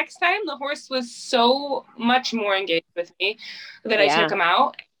 But the next time, the horse was so much more engaged with me that I took him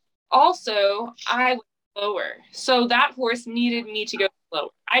out. Also, I was slower. So that horse needed me to go slower.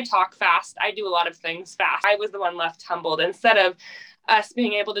 I talk fast. I do a lot of things fast. I was the one left humbled, instead of us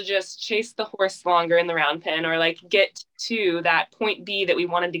being able to just chase the horse longer in the round pen, or like get to that point B that we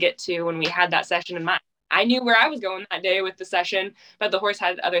wanted to get to when we had that session in mind. I knew where I was going that day with the session, but the horse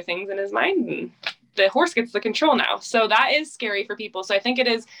had other things in his mind, and the horse gets the control now. So that is scary for people. So I think it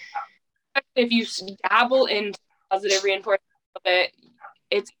is, if you dabble into positive reinforcement a bit,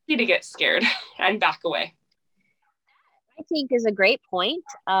 it's easy to get scared and back away. think is a great point.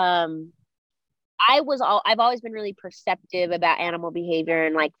 I've always been really perceptive about animal behavior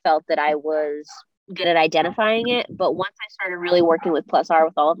and like felt that I was good at identifying it. But once I started really working with Plus R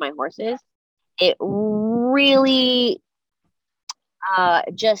with all of my horses, it really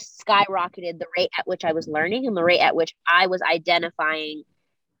just skyrocketed the rate at which I was learning and the rate at which I was identifying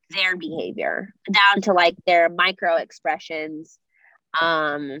their behavior down to like their micro expressions.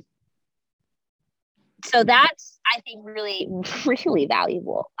 So that's, I think, really, really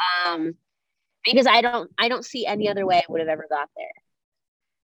valuable. Because I don't see any other way I would have ever got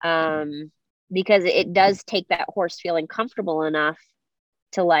there. Because it does take that horse feeling comfortable enough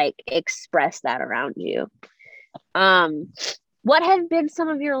to like express that around you. What have been some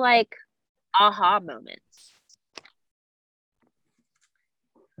of your like aha moments?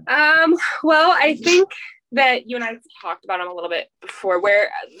 Well, I think that you and I talked about them a little bit before,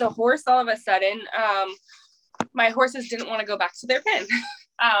 where the horse all of a sudden, my horses didn't want to go back to their pen.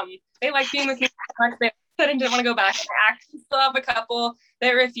 They like being with me so much, they didn't want to go back. I actually still have a couple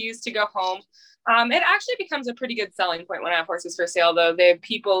that refuse to go home. It actually becomes a pretty good selling point when I have horses for sale, though.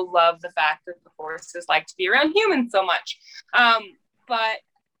 People love the fact that the horses like to be around humans so much. But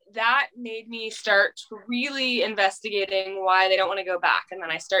that made me start really investigating why they don't want to go back. And then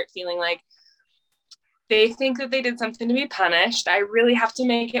I start feeling like they think that they did something to be punished. I really have to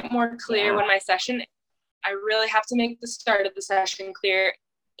make it more clear when my session, I really have to make the start of the session clear.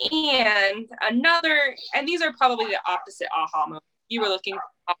 And these are probably the opposite aha moment. You were looking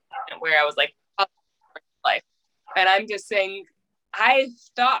for where I was like, life. And I'm just saying, I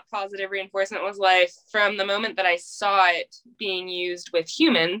thought positive reinforcement was life from the moment that I saw it being used with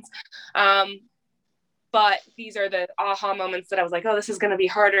humans. But these are the aha moments that I was like, oh, this is going to be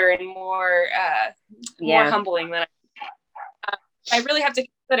harder and more humbling than I really have to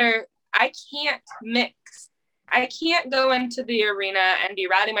consider. I can't go into the arena and be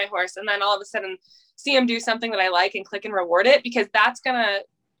riding my horse and then all of a sudden see him do something that I like and click and reward it, because that's going to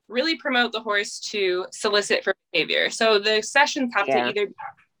really promote the horse to solicit for behavior. So the sessions have to either be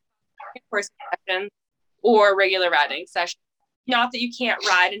horse sessions or regular riding sessions. Not that you can't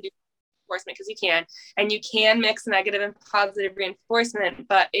ride and do reinforcement, because you can, and you can mix negative and positive reinforcement.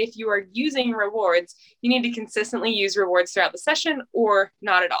 But if you are using rewards, you need to consistently use rewards throughout the session or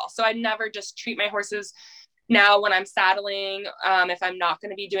not at all. So I never just treat my horses. Now, when I'm saddling, if I'm not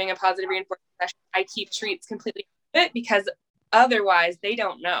going to be doing a positive reinforcement session, I keep treats completely out of it, because otherwise they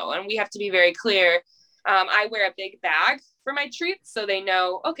don't know. And we have to be very clear. I wear a big bag for my treats, so they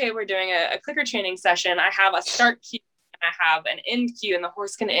know, okay, we're doing a clicker training session. I have a start cue and I have an end cue, and the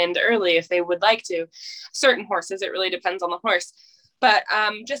horse can end early if they would like to. Certain horses, it really depends on the horse. But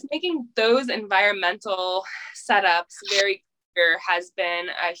just making those environmental setups very clear has been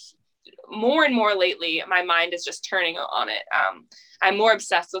more and more lately. My mind is just turning on it. I'm more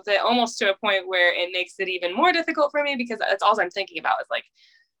obsessed with it, almost to a point where it makes it even more difficult for me, because that's all I'm thinking about is like,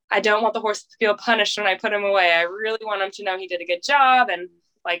 I don't want the horse to feel punished when I put him away. I really want him to know he did a good job and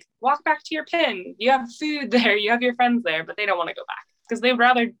like walk back to your pen. You have food there, you have your friends there, but they don't want to go back because they'd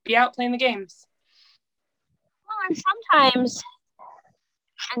rather be out playing the games. Well, and sometimes,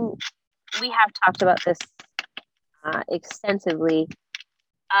 and we have talked about this extensively,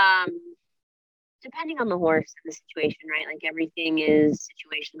 depending on the horse and the situation, right? Like everything is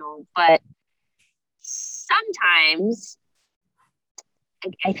situational, but sometimes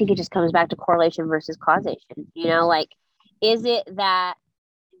I think it just comes back to correlation versus causation. You know, like, is it that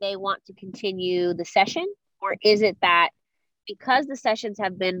they want to continue the session, or is it that because the sessions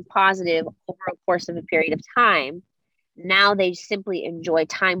have been positive over a course of a period of time, now they simply enjoy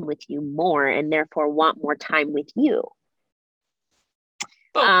time with you more and therefore want more time with you?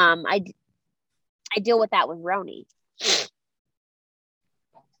 I deal with that with Roni.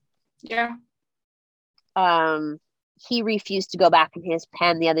 Yeah. He refused to go back in his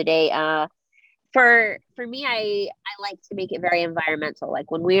pen the other day. For me, I like to make it very environmental.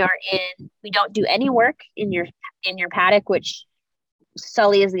 Like when we don't do any work in your paddock, which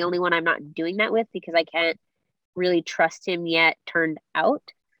Sully is the only one I'm not doing that with because I can't really trust him yet turned out.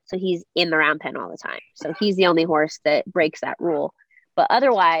 So he's in the round pen all the time. So he's the only horse that breaks that rule. But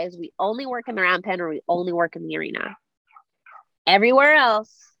otherwise, we only work in the round pen or we only work in the arena. Everywhere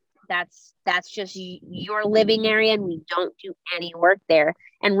else, that's just your living area, and we don't do any work there.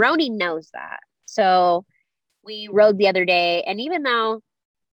 And Roni knows that. So we rode the other day, and even though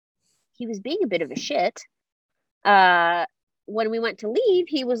he was being a bit of a shit, when we went to leave,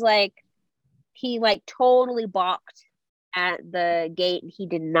 he totally balked at the gate, and he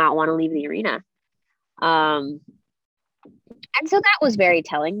did not want to leave the arena. And so that was very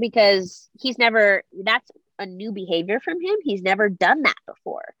telling, because that's a new behavior from him. He's never done that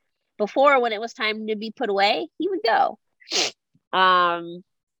before. Before, when it was time to be put away, he would go. And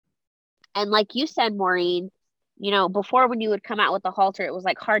like you said, Maureen, before when you would come out with the halter, it was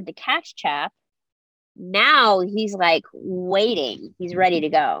like hard to catch Chap. Now he's like waiting. He's ready to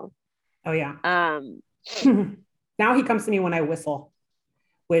go. Oh yeah. Now he comes to me when I whistle,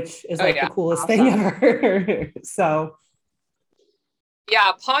 which is the coolest thing ever. So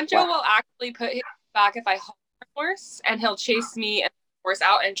yeah, Poncho will actually put his back if I hold the horse, and he'll chase me and the horse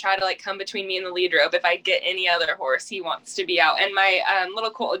out and try to like come between me and the lead rope. If I get any other horse, he wants to be out. And my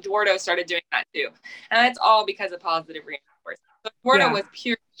little colt Eduardo started doing that too, and that's all because of positive reinforcement. So Eduardo was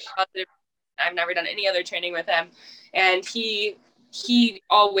pure positive. I've never done any other training with him, and he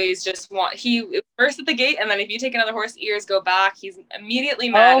always just first at the gate, and then if you take another horse, ears go back. He's immediately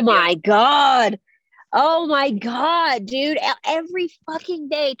mad. Oh my God, dude. Every fucking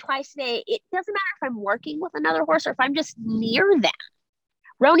day, twice a day. It doesn't matter if I'm working with another horse or if I'm just near them.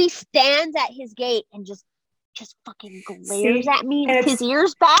 Roni stands at his gate and just fucking glares at me with his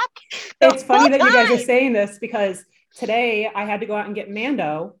ears back. It's funny that you guys are saying this, because today I had to go out and get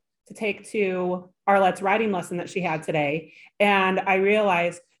Mando to take to Arlette's riding lesson that she had today. And I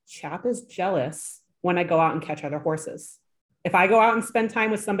realized Chap is jealous when I go out and catch other horses. If I go out and spend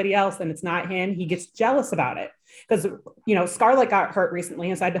time with somebody else and it's not him, he gets jealous about it. Because, Scarlett got hurt recently,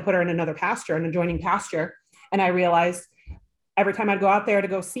 and so I had to put her in another pasture, an adjoining pasture. And I realized every time I'd go out there to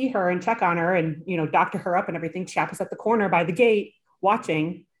go see her and check on her and, doctor her up and everything, Chap was at the corner by the gate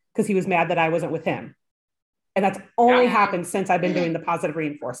watching, because he was mad that I wasn't with him. And that's only happened since I've been doing the positive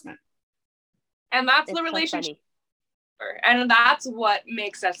reinforcement. And that's the relationship. And that's what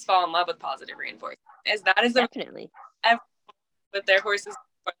makes us fall in love with positive reinforcement. Definitely with their horses.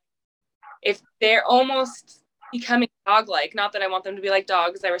 If they're almost becoming dog-like, not that I want them to be like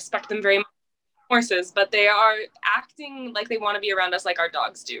dogs, I respect them very much, horses, but they are acting like they want to be around us like our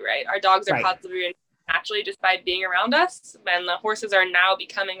dogs do, right? Our dogs are positive reinforcement naturally just by being around us, and the horses are now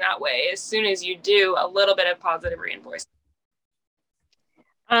becoming that way as soon as you do a little bit of positive reinforcement.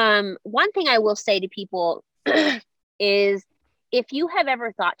 One thing I will say to people is, if you have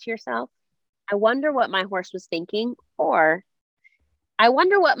ever thought to yourself, I wonder what my horse was thinking, or I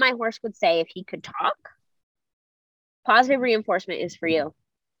wonder what my horse would say if he could talk, positive reinforcement is for you.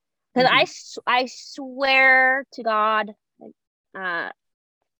 Because I swear to God,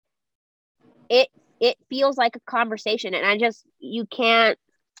 it feels like a conversation, and you can't,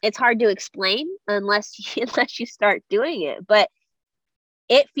 it's hard to explain unless you start doing it, but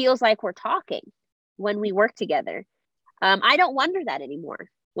it feels like we're talking when we work together. I don't wonder that anymore.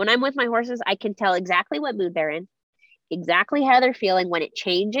 When I'm with my horses, I can tell exactly what mood they're in, exactly how they're feeling when it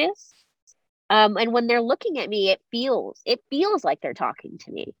changes. And when they're looking at me, it feels like they're talking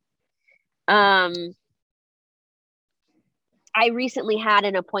to me. I recently had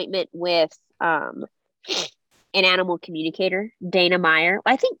an appointment with an animal communicator, Dana Meyer.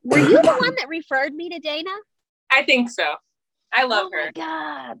 I think, were you the one that referred me to Dana? I think so. I love her.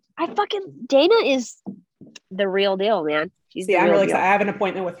 Oh my God. Dana is the real deal, man. I'm really excited. I have an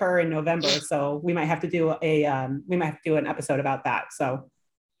appointment with her in November, so we might have to do an episode about that. So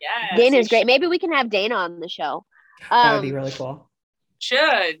yeah, Dana is great. Maybe we can have Dana on the show. That would be really cool.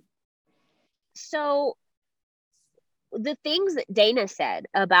 Should. So the things that Dana said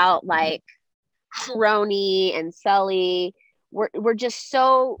about like Roni and Sully were just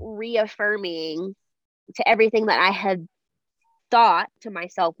so reaffirming to everything that I had thought to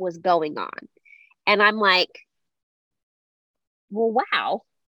myself was going on. And I'm like, well, wow,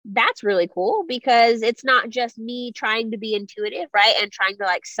 that's really cool, because it's not just me trying to be intuitive, right? And trying to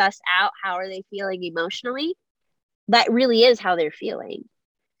like suss out how are they feeling emotionally. That really is how they're feeling.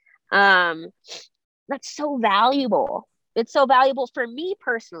 That's so valuable. It's so valuable for me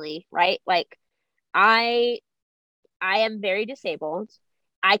personally, right? Like I am very disabled.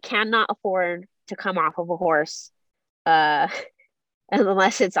 I cannot afford to come off of a horse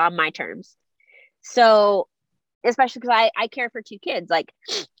unless it's on my terms. So, especially because I care for 2 kids. Like,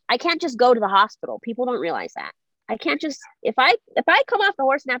 I can't just go to the hospital. People don't realize that. I can't just, if I come off the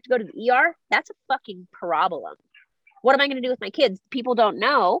horse and have to go to the ER, that's a fucking problem. What am I going to do with my kids? People don't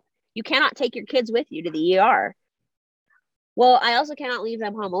know. You cannot take your kids with you to the ER. Well, I also cannot leave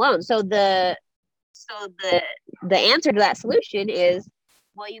them home alone. So the answer to that solution is,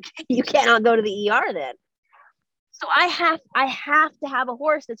 well, you cannot go to the ER then. So I have to have a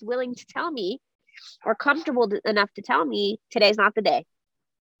horse that's willing to tell me, or comfortable enough to tell me, today's not the day.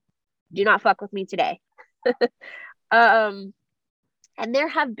 Do not fuck with me today. And there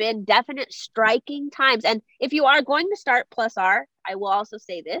have been definite striking times. And if you are going to start plus R, I will also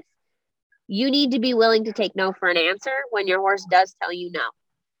say this. You need to be willing to take no for an answer when your horse does tell you no.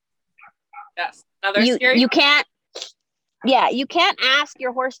 Yes. Another You scary. you can't you can't ask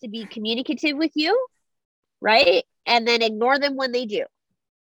your horse to be communicative with you, right? And then ignore them when they do.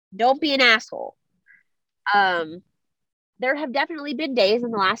 Don't be an asshole. There have definitely been days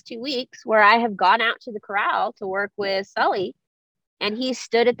in the last 2 weeks where I have gone out to the corral to work with Sully, and he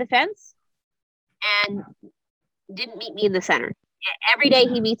stood at the fence and didn't meet me in the center. Every day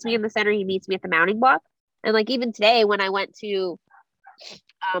he meets me in the center, he meets me at the mounting block. And like even today when I went to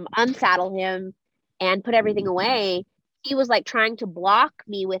unsaddle him and put everything away, he was like trying to block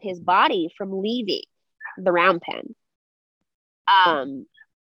me with his body from leaving the round pen.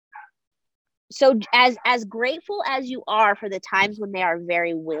 So as grateful as you are for the times when they are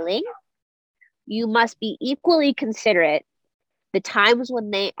very willing, you must be equally considerate the times when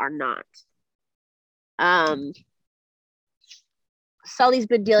they are not. Sully's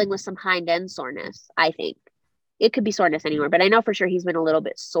been dealing with some hind end soreness, I think. It could be soreness anywhere, but I know for sure he's been a little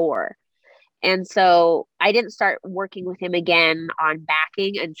bit sore. And so I didn't start working with him again on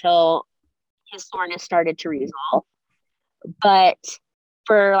backing until his soreness started to resolve. But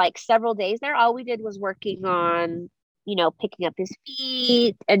for like several days there, all we did was working on, picking up his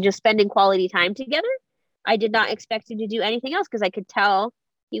feet and just spending quality time together. I did not expect him to do anything else because I could tell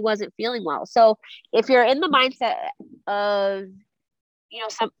he wasn't feeling well. So if you're in the mindset of,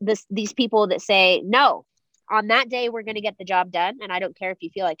 these people that say, no, on that day, we're going to get the job done. And I don't care if you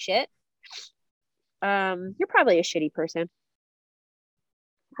feel like shit. You're probably a shitty person.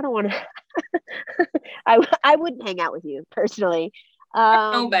 I don't want to, I wouldn't hang out with you personally.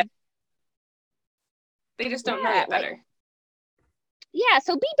 Know better. They just don't know it better.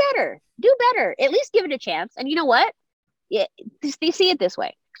 So be better, do better, at least give it a chance. And you know what? They see it this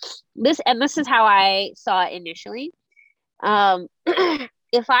way. This is how I saw it initially.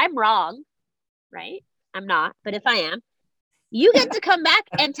 If I'm wrong, right? I'm not, but if I am, you get to come back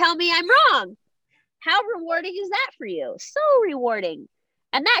and tell me I'm wrong. How rewarding is that for you? So rewarding.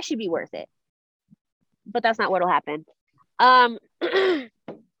 And that should be worth it. But that's not what'll happen. What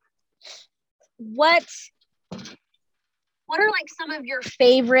are like some of your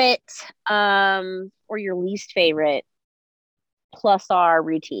favorite or your least favorite plus R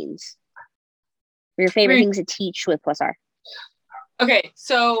routines? Or your favorite things to teach with plus R? Okay,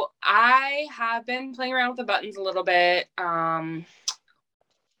 so I have been playing around with the buttons a little bit, but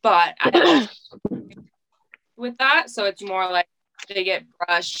I also with that, so it's more like they get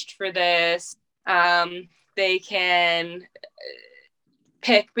brushed for this. They can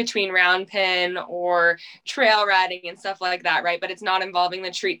pick between round pin or trail riding and stuff like that, right? But it's not involving the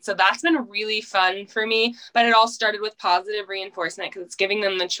treat. So that's been really fun for me. But it all started with positive reinforcement because it's giving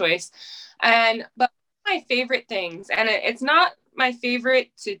them the choice. But my favorite things, and it's not my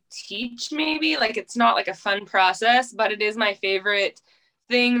favorite to teach, maybe like it's not like a fun process, but it is my favorite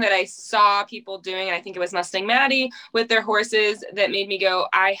thing that I saw people doing, and I think it was Mustang Maddie with their horses that made me go,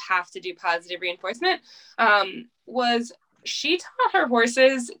 I have to do positive reinforcement, was she taught her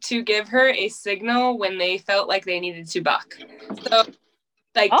horses to give her a signal when they felt like they needed to buck. So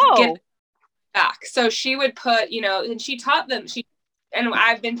get back. So she would put, and she taught them, and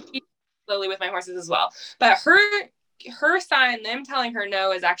I've been teaching slowly with my horses as well, but her sign, them telling her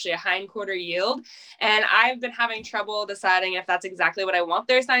no, is actually a hindquarter yield. And I've been having trouble deciding if that's exactly what I want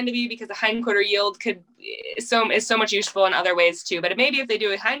their sign to be, because a hindquarter yield is so much useful in other ways too. But maybe if they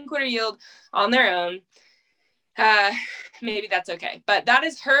do a hindquarter yield on their own, maybe that's okay. But that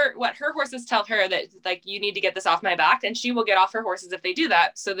is what her horses tell her, that like, you need to get this off my back, and she will get off her horses if they do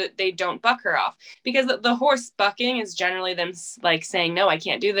that, so that they don't buck her off, because the horse bucking is generally them like saying, no, I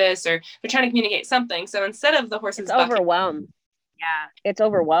can't do this, or they're trying to communicate something. So instead of the horses it's overwhelmed. Yeah, it's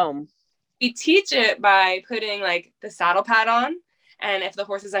overwhelmed. We teach it by putting like the saddle pad on, and if the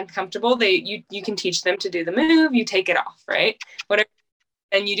horse is uncomfortable, you can teach them to do the move, you take it off, right? Whatever.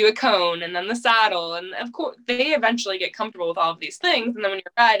 And you do a cone, and then the saddle. And of course, they eventually get comfortable with all of these things. And then when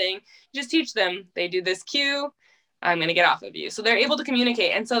you're riding, you just teach them, they do this cue, I'm going to get off of you. So they're able to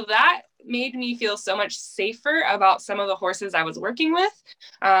communicate. And so that made me feel so much safer about some of the horses I was working with,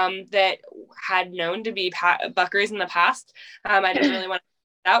 that had known to be buckers in the past. I didn't really want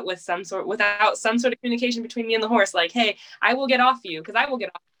to out without some sort of communication between me and the horse. Like, hey, I will get off you, because I will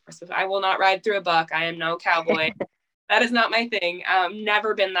get off the horse. I will not ride through a buck. I am no cowboy. That is not my thing.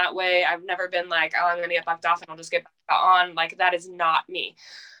 Never been that way. I've never been like, oh, I'm going to get bucked off and I'll just get back on. Like, that is not me.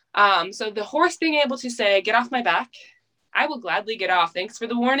 So the horse being able to say, get off my back, I will gladly get off. Thanks for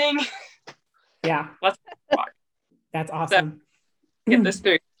the warning. Yeah. Let's walk. That's awesome. So, get this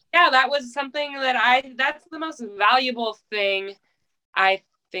through. Yeah, that was something that's the most valuable thing I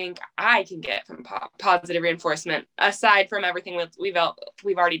think I can get from positive reinforcement, aside from everything we've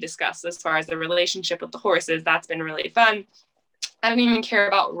already discussed as far as the relationship with the horses. That's been really fun. I don't even care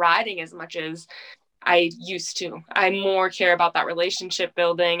about riding as much as I used to. I more care about that relationship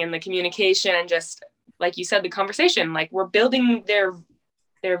building and the communication, and just like you said, the conversation. Like, we're building their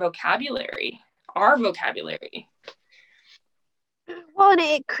vocabulary, our vocabulary. Well, and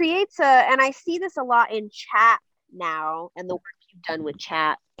it creates and I see this a lot in chat now, and the work you've done with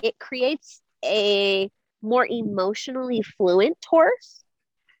chat, it creates a more emotionally fluent horse,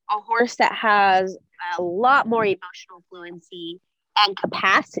 a horse that has a lot more emotional fluency and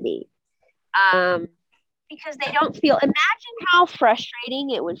capacity. Because they don't feel, imagine how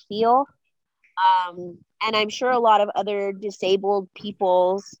frustrating it would feel. And I'm sure a lot of other disabled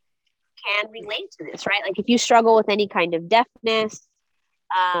peoples can relate to this, right? Like, if you struggle with any kind of deafness,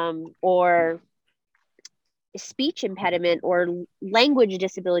 or speech impediment or language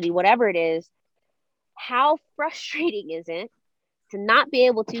disability, whatever it is, how frustrating is it to not be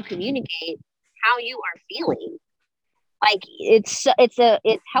able to communicate how you are feeling? Like, it's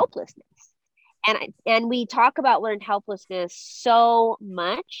helplessness. And we talk about learned helplessness so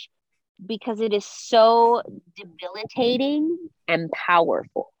much because it is so debilitating and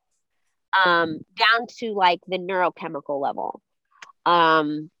powerful, down to like the neurochemical level.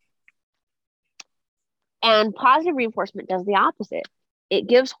 And positive reinforcement does the opposite. It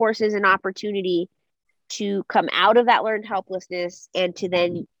gives horses an opportunity to come out of that learned helplessness and to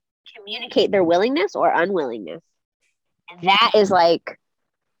then communicate their willingness or unwillingness. And that is like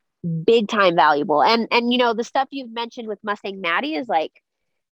big time valuable. And you know, the stuff you've mentioned with Mustang Maddie is like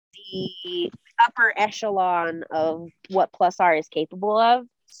the upper echelon of what Plus R is capable of.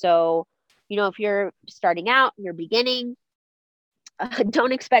 So, you know, if you're starting out, you're beginning,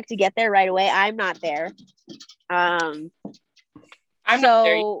 don't expect to get there right away. I'm not there. I'm not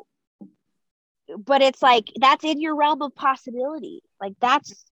there. But it's like, that's in your realm of possibility. Like,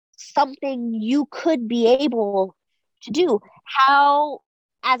 that's something you could be able to do. How,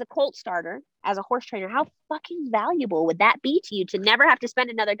 as a colt starter, as a horse trainer, how fucking valuable would that be to you to never have to spend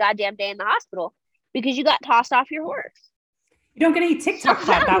another goddamn day in the hospital because you got tossed off your horse? You don't get any TikTok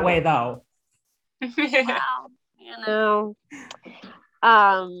clout that way, though. Well, you know.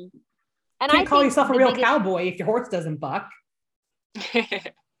 And you can't call yourself a real cowboy if your horse doesn't buck. So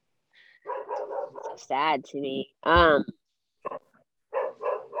sad to me. I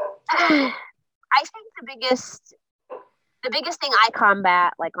think the biggest thing I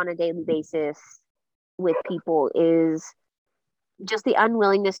combat, like, on a daily basis with people is just the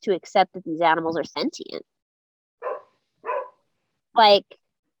unwillingness to accept that these animals are sentient. Like,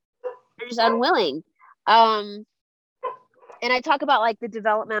 they're just unwilling. And I talk about like the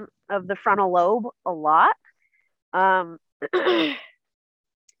development of the frontal lobe a lot.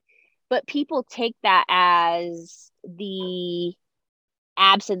 But people take that as the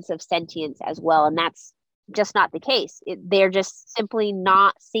absence of sentience as well. And that's just not the case. They're just simply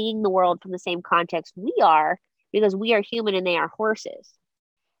not seeing the world from the same context we are, because we are human and they are horses.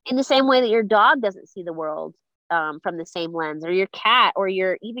 In the same way that your dog doesn't see the world from the same lens, or your cat, or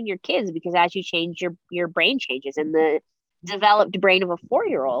even your kids, because as you change, your brain changes, and the developed brain of a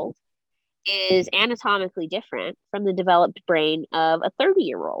 4-year-old is anatomically different from the developed brain of a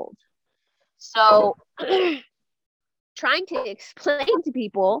 30-year-old. So trying to explain to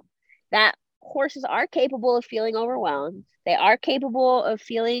people that horses are capable of feeling overwhelmed, they are capable of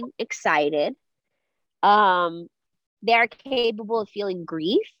feeling excited, they are capable of feeling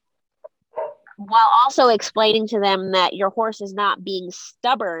grief, while also explaining to them that your horse is not being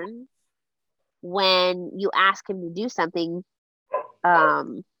stubborn when you ask him to do something,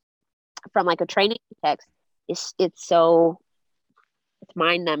 from like a training context, it's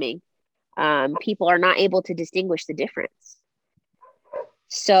mind numbing. People are not able to distinguish the difference.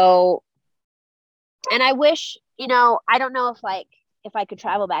 So, and I wish, I don't know if I could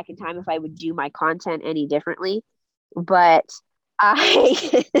travel back in time, if I would do my content any differently, but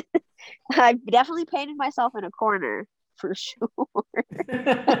I've definitely painted myself in a corner for sure.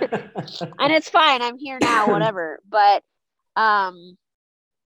 And it's fine. I'm here now, whatever. But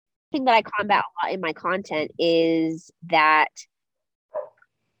thing that I combat a lot in my content is that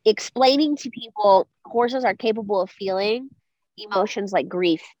explaining to people horses are capable of feeling emotions like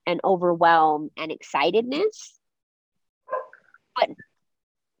grief and overwhelm and excitedness, but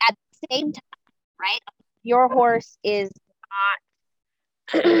at the same time, right, your horse is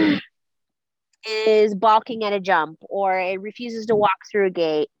not is balking at a jump, or it refuses to walk through a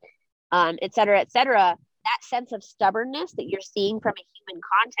gate, et cetera, that sense of stubbornness that you're seeing from a human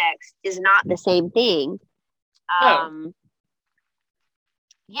context is not the same thing.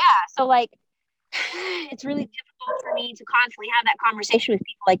 Yeah. So like, it's really difficult for me to constantly have that conversation with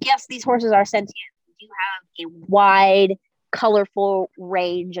people. Like, yes, these horses are sentient. They do have a wide, colorful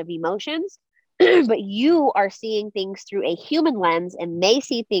range of emotions, but you are seeing things through a human lens, and they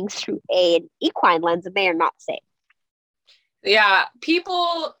see things through an equine lens, and they are not the same. Yeah,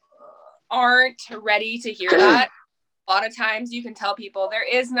 people aren't ready to hear that. A lot of times you can tell people there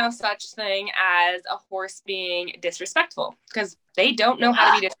is no such thing as a horse being disrespectful because they don't know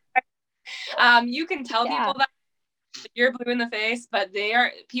how to be disrespectful. You can tell people that you're blue in the face, but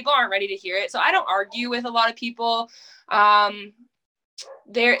people aren't ready to hear it. So I don't argue with a lot of people. I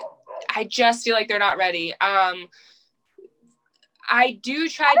just feel like they're not ready. I do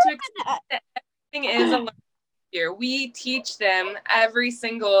try to explain that everything is a learning here. We teach them every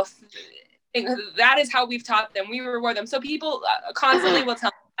single thing. That is how we've taught them. We reward them. So people constantly will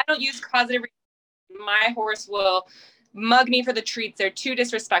tell me, I don't use positive. My horse will mug me for the treats. They're too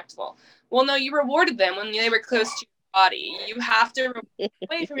disrespectful. Well, no, you rewarded them when they were close to your body. You have to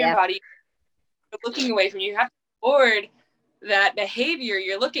away from your body. You're looking away from you. You have to reward that behavior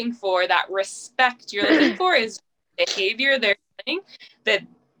you're looking for, that respect you're looking for is behavior they're doing that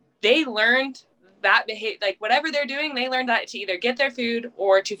they learned that behavior, like whatever they're doing, they learned that to either get their food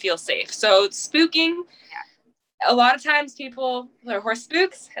or to feel safe. So spooking, a lot of times their horse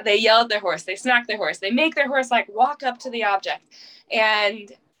spooks, they yell at their horse, they smack their horse, they make their horse like walk up to the object.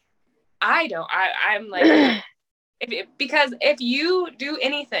 And I'm like, because if you do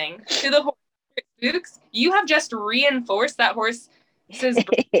anything to the horse spooks, you have just reinforced that horse's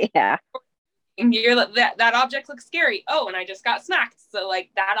yeah. And that object looks scary. Oh, and I just got smacked. So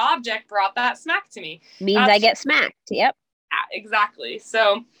like that object brought that smack to me. Means I get smacked. Yep. Yeah, exactly.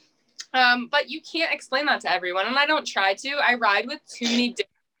 So, but you can't explain that to everyone, and I don't try to. I ride with too many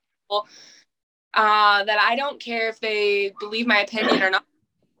different people that I don't care if they believe my opinion or not.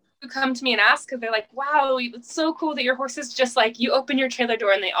 Who come to me and ask because they're like, "Wow, it's so cool that your horses just like you open your trailer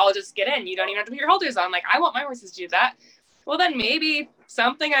door and they all just get in. You don't even have to put your halters on." Like, I want my horses to do that. Well, then maybe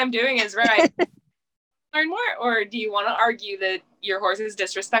something I'm doing is right. Learn more, or do you want to argue that your horse is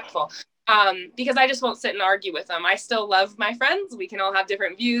disrespectful? Because I just won't sit and argue with them. I still love my friends. We can all have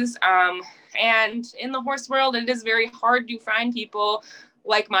different views. And in the horse world, it is very hard to find people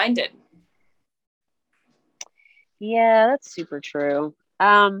like-minded. Yeah, that's super true.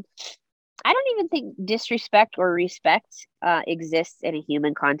 I don't even think disrespect or respect exists in a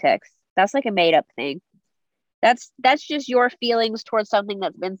human context. That's like a made up thing. That's just your feelings towards something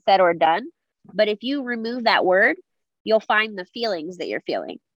that's been said or done. But if you remove that word, you'll find the feelings that you're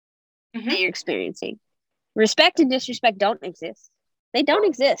feeling, that you're experiencing. Respect and disrespect don't exist. They don't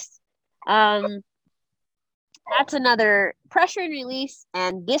exist. That's another pressure and release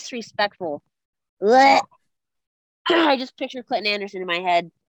and disrespectful. Blech. I just picture Clinton Anderson in my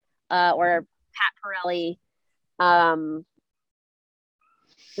head, or Pat Pirelli.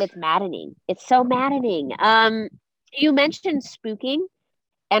 It's maddening. It's so maddening. You mentioned spooking,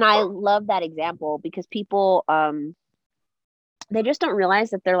 and I love that example because people they just don't realize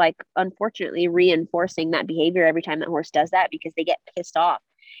that they're like unfortunately reinforcing that behavior every time that horse does that because they get pissed off.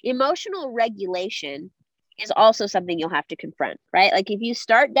 Emotional regulation is also something you'll have to confront, right? Like if you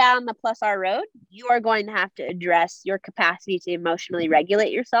start down the plus R road, you are going to have to address your capacity to emotionally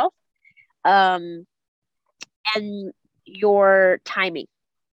regulate yourself, and your timing.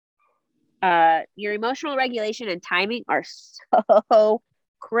 Your emotional regulation and timing are so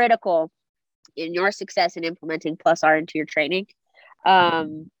critical in your success in implementing plus R into your training.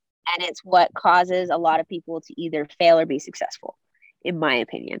 And it's what causes a lot of people to either fail or be successful, in my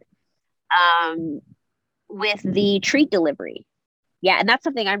opinion. With the treat delivery. Yeah, and that's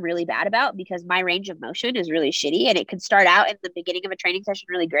something I'm really bad about because my range of motion is really shitty and it could start out in the beginning of a training session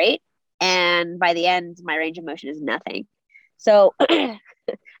really great. And by the end, my range of motion is nothing. So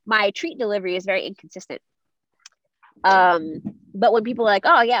my treat delivery is very inconsistent. But when people are like,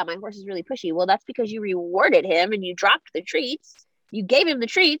 oh yeah, my horse is really pushy. Well, that's because you rewarded him and you dropped the treats. You gave him the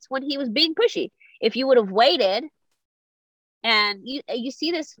treats when he was being pushy. If you would have waited, and you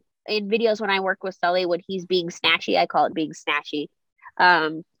see this in videos when I work with Sully when he's being snatchy, I call it being snatchy.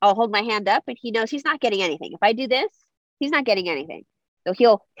 I'll hold my hand up and he knows he's not getting anything. If I do this, he's not getting anything.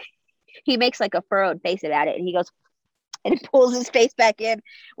 So he makes like a furrowed face at it and he goes and pulls his face back in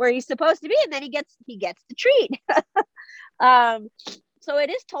where he's supposed to be, and then he gets the treat. So it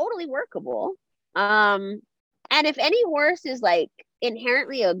is totally workable. And if any horse is like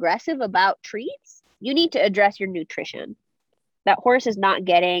inherently aggressive about treats, you need to address your nutrition. That horse is not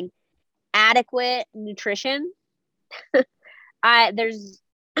getting adequate nutrition. I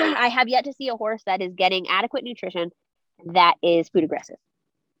have yet to see a horse that is getting adequate nutrition that is food aggressive.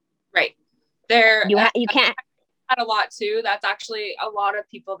 Right. There, You can't. that a lot too. That's actually a lot of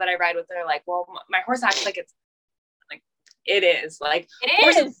people that I ride with. They're like, well, my horse acts like it's like, it is like,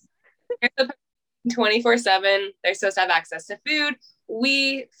 It is. 24/7. They're supposed to have access to food.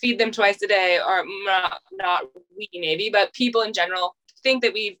 We feed them twice a day, or not we maybe, but people in general think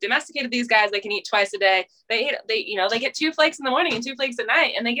that we've domesticated these guys. They can eat twice a day. They get 2 flakes in the morning and 2 flakes at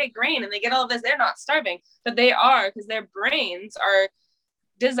night, and they get grain and they get all of this. They're not starving, but they are, because their brains are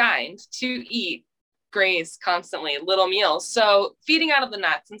designed to eat, graze constantly, little meals. So feeding out of the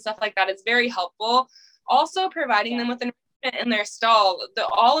nuts and stuff like that is very helpful. Also providing them with enrichment in their stall.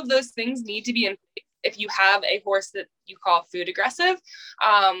 All of those things need to be in place if you have a horse that you call food aggressive,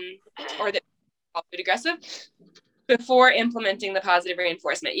 or that you call food aggressive, before implementing the positive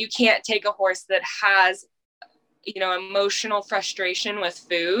reinforcement. You can't take a horse that has, emotional frustration with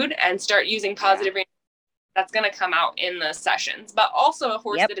food and start using positive reinforcement. That's going to come out in the sessions. But also a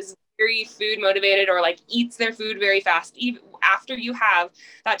horse that is very food motivated, or like eats their food very fast, even after you have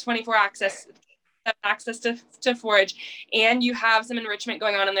that 24 access to forage, and you have some enrichment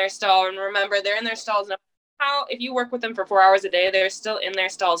going on in their stall. And remember, they're in their stalls now. If you work with them for 4 hours a day, they're still in their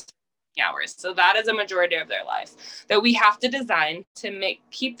stalls hours. So that is a majority of their life that we have to design to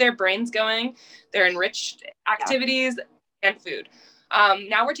keep their brains going, their enriched activities and food.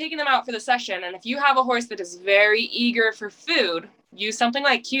 Now we're taking them out for the session. And if you have a horse that is very eager for food, use something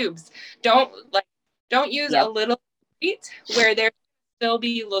like cubes. Don't use a little treat where they're still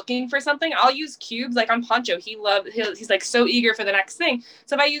be looking for something. I'll use cubes, like on Poncho. He's like so eager for the next thing.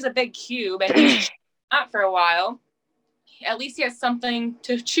 So if I use a big cube and he's not for a while, at least he has something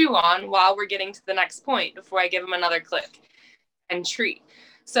to chew on while we're getting to the next point before I give him another click and treat.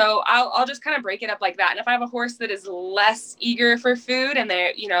 So I'll just kind of break it up like that. And if I have a horse that is less eager for food, and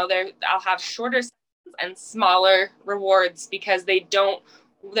I'll have shorter sessions and smaller rewards, because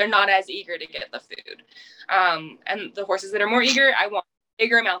they're not as eager to get the food. And the horses that are more eager, I want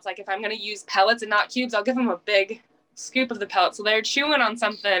bigger amounts. Like if I'm going to use pellets and not cubes, I'll give them a big scoop of the pellets. So they're chewing on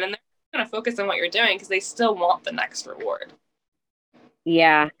something and they're going to focus on what you're doing, because they still want the next reward.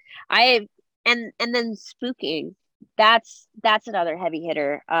 Yeah. And then spooking. That's another heavy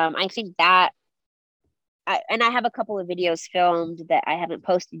hitter. I think that, and I have a couple of videos filmed that I haven't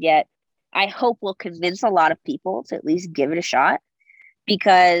posted yet. I hope will convince a lot of people to at least give it a shot,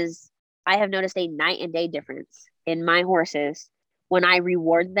 because I have noticed a night and day difference in my horses when I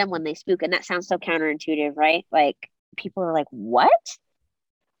reward them when they spook. And that sounds so counterintuitive, right? Like people are like, what?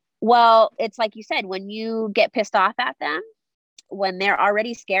 Well, it's like you said, when you get pissed off at them, when they're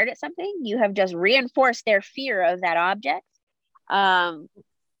already scared at something, you have just reinforced their fear of that object. And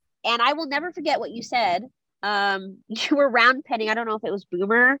I will never forget what you said. You were round penning. I don't know if it was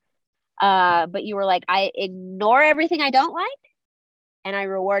Boomer, but you were like, I ignore everything I don't like, and I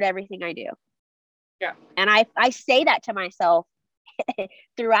reward everything I do. Yeah. And I say that to myself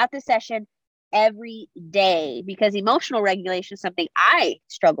throughout the session every day, because emotional regulation is something I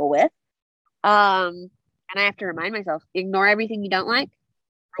struggle with. And I have to remind myself, ignore everything you don't like,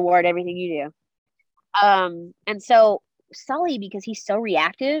 reward everything you do. And so Sully, because he's so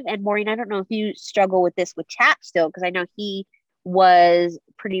reactive, and Maureen, I don't know if you struggle with this with Chap still, because I know he was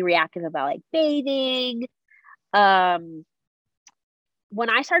pretty reactive about like bathing. When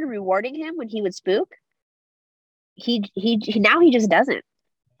I started rewarding him when he would spook, he now he just doesn't.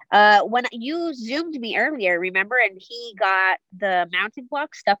 When you zoomed me earlier, remember, and he got the mounting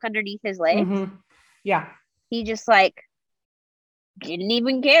block stuck underneath his legs. Mm-hmm. Yeah. He just like didn't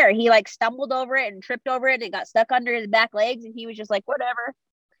even care. He like stumbled over it and tripped over it, and it got stuck under his back legs, and he was just like, whatever.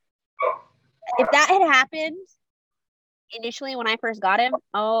 If that had happened initially when I first got him,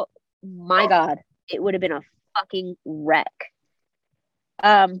 oh my God, it would have been a fucking wreck.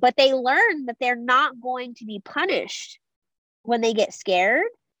 But they learn that they're not going to be punished when they get scared.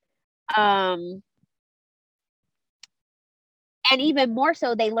 And even more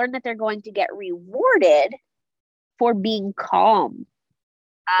so, they learn that they're going to get rewarded for being calm.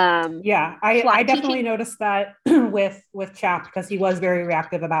 Yeah, I definitely noticed that with Chap, because he was very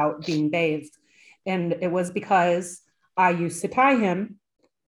reactive about being bathed. And it was because I used to tie him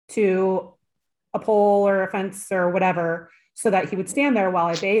to a pole or a fence or whatever, so that he would stand there while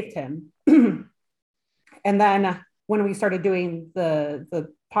I bathed him. And then when we started doing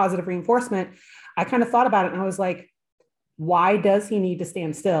the positive reinforcement, I kind of thought about it, and I was like, why does he need to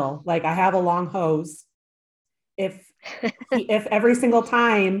stand still? Like, I have a long hose. If every single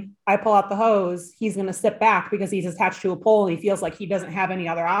time I pull out the hose, he's going to sit back because he's attached to a pole and he feels like he doesn't have any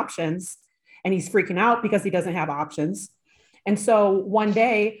other options, and he's freaking out because he doesn't have options. And so one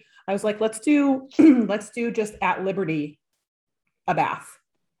day I was like, let's do just at liberty a bath.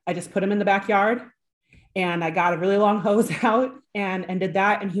 I just put him in the backyard and I got a really long hose out and did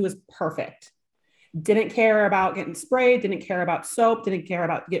that. And he was perfect. Didn't care about getting sprayed, didn't care about soap, didn't care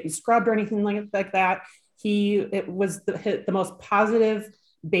about getting scrubbed or anything like that. It was the most positive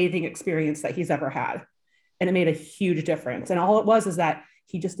bathing experience that he's ever had. And it made a huge difference. And all it was is that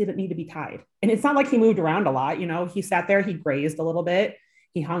he just didn't need to be tied. And it's not like he moved around a lot. He sat there, he grazed a little bit,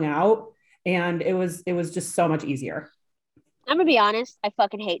 he hung out, and it was just so much easier. I'm gonna be honest. I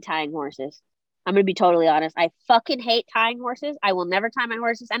fucking hate tying horses. I'm gonna be totally honest. I fucking hate tying horses. I will never tie my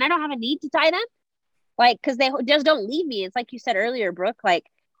horses, and I don't have a need to tie them. Like, because they just don't leave me. It's like you said earlier, Brooke. Like,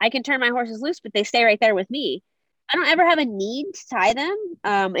 I can turn my horses loose, but they stay right there with me. I don't ever have a need to tie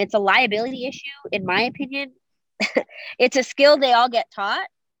them. It's a liability issue, in my opinion. It's a skill they all get taught,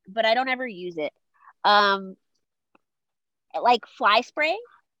 but I don't ever use it. Like fly spray,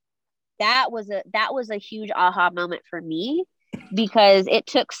 that was a huge aha moment for me because it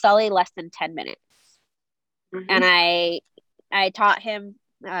took Sully less than 10 minutes. Mm-hmm. And I taught him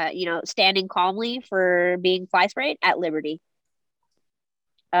standing calmly for being fly sprayed at Liberty.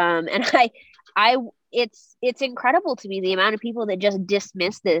 And it's incredible to me the amount of people that just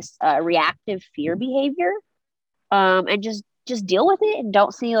dismiss this reactive fear behavior, and just deal with it and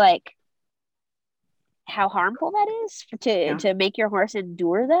don't see like how harmful that is to make your horse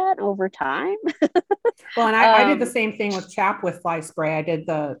endure that over time. Well, and I did the same thing with Chap with fly spray. I did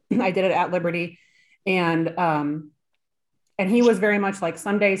it at Liberty, and he was very much like,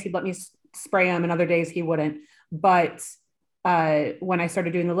 some days he'd let me spray him and other days he wouldn't. But when I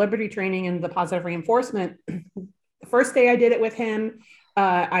started doing the Liberty training and the positive reinforcement, the first day I did it with him,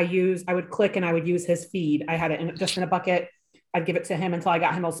 I would click and I would use his feed. I had it just in a bucket. I'd give it to him until I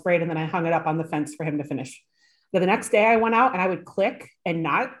got him all sprayed, and then I hung it up on the fence for him to finish. Then the next day I went out and I would click and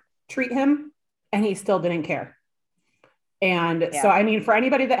not treat him, and he still didn't care. And so, I mean, for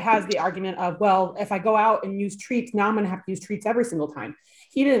anybody that has the argument of, well, if I go out and use treats, now I'm going to have to use treats every single time.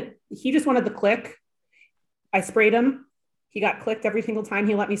 He just wanted the click. I sprayed him. He got clicked every single time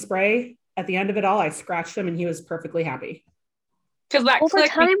he let me spray. At the end of it all, I scratched him and he was perfectly happy. Because that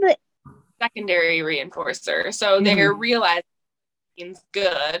click is secondary reinforcer. So they're realizing it's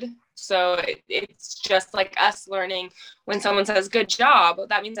good. So it's just like us learning when someone says good job,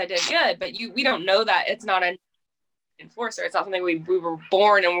 that means I did good. But we don't know that it's not a enforcer. It's not something we were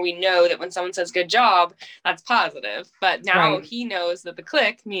born and we know that when someone says good job, that's positive. But now he knows that the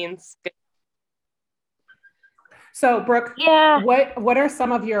click means good. So Brooke, what are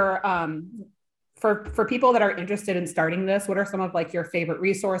some of your for people that are interested in starting this, what are some of like your favorite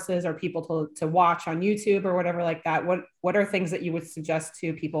resources or people to watch on YouTube or whatever like that? What are things that you would suggest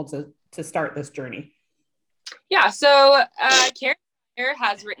to people to start this journey? Yeah, so Karen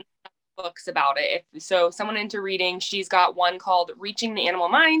has written books about it. So someone into reading, she's got one called Reaching the Animal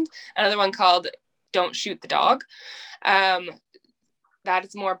Mind, another one called Don't Shoot the Dog. That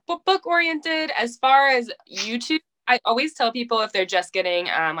is more book oriented. As far as YouTube, I always tell people if they're just getting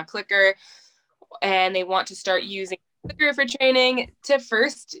a clicker and they want to start using clicker for training,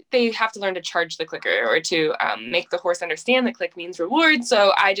 they have to learn to charge the clicker or to make the horse understand that click means reward.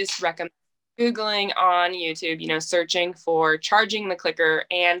 So I just recommend Googling on YouTube, searching for charging the clicker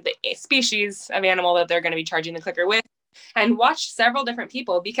and the species of animal that they're going to be charging the clicker with, and watch several different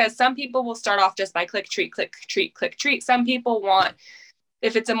people, because some people will start off just by click, treat, click, treat, click, treat. Some people want,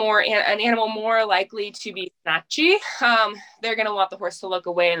 if it's an animal more likely to be snatchy, they're going to want the horse to look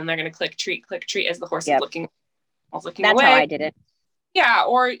away, and then they're going to click, treat as the horse is looking away. That's how I did it. Yeah,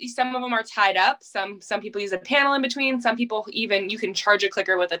 or some of them are tied up. Some people use a panel in between. Some people you can charge a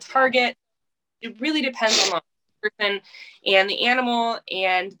clicker with a target. It really depends on the person and the animal,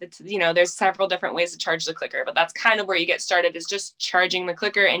 and there's several different ways to charge the clicker, but that's kind of where you get started, is just charging the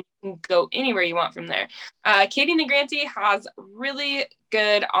clicker, and you can go anywhere you want from there. Katie Negranti has really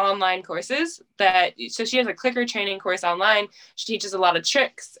good online courses so she has a clicker training course online. She teaches a lot of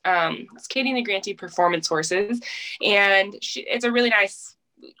tricks. It's Katie Negranti Performance Horses, and it's a really nice,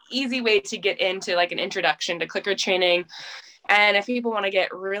 easy way to get into like an introduction to clicker training. And if people want to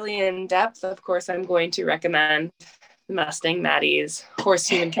get really in depth, of course, I'm going to recommend Mustang Maddie's Horse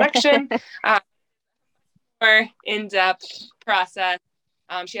Human Connection. More in-depth process.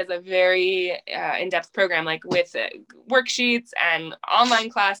 She has a very in-depth program, like with worksheets and online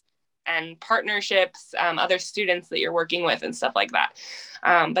classes and partnerships, other students that you're working with and stuff like that.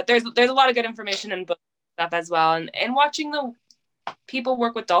 But there's a lot of good information in book stuff as well, and watching the people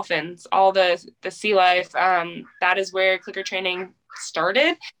work with dolphins, all the sea life. That is where clicker training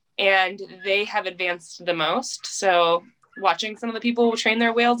started, and they have advanced the most. So watching some of the people train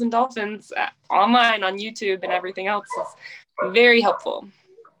their whales and dolphins online on YouTube and everything else is very helpful.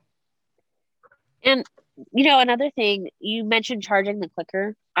 And, you know, another thing, you mentioned charging the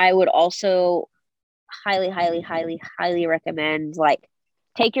clicker. I would also highly, highly, highly, highly recommend like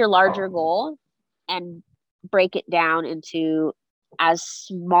take your larger goal and break it down into as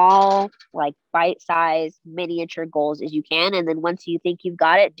small, like bite-sized miniature goals as you can. And then once you think you've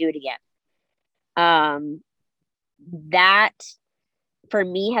got it, do it again. Um, that for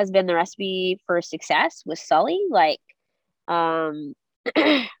me has been the recipe for success with Sully. Like, um,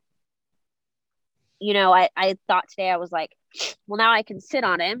 you know, I thought today I was like, well, now I can sit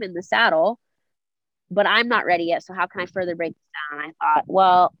on him in the saddle, but I'm not ready yet. So how can I further break this down? And I thought,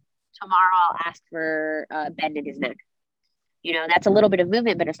 well, tomorrow I'll ask for bend in his neck. You know, that's a little bit of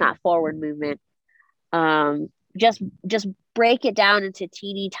movement, but it's not forward movement. Um, just break it down into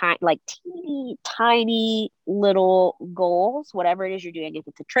teeny tiny little goals, whatever it is you're doing. If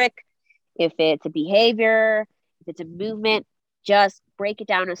it's a trick, if it's a behavior, if it's a movement, just break it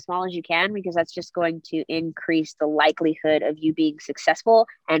down as small as you can, because that's just going to increase the likelihood of you being successful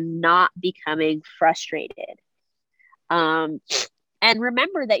and not becoming frustrated. Um, and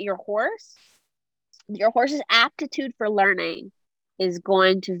remember that your horse's aptitude for learning is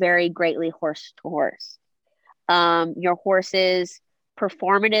going to vary greatly horse to horse. Your horse's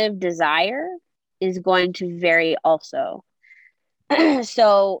performative desire is going to vary also.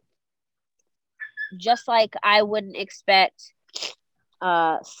 So just like I wouldn't expect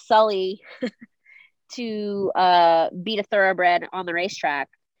Sully to beat a thoroughbred on the racetrack,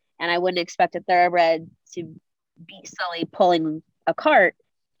 and I wouldn't expect a thoroughbred to beat Sully pulling a cart.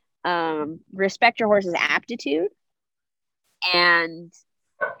 Respect your horse's aptitude, and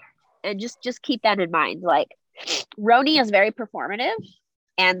just keep that in mind. Like Roni is very performative,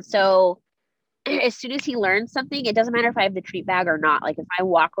 and so as soon as he learns something, it doesn't matter if I have the treat bag or not. Like if I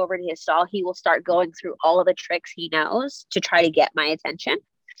walk over to his stall, he will start going through all of the tricks he knows to try to get my attention.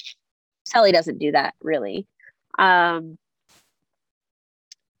 Sully doesn't do that really.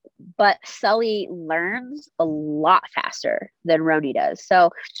 But Sully learns a lot faster than Roni does. So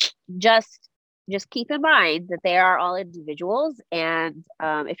just keep in mind that they are all individuals, and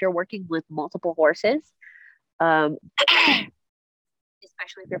if you're working with multiple horses, especially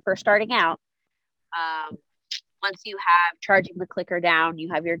if you're first starting out, once you have charging the clicker down,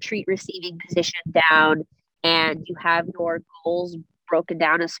 you have your treat receiving position down, and you have your goals broken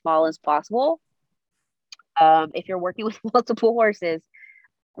down as small as possible. If you're working with multiple horses,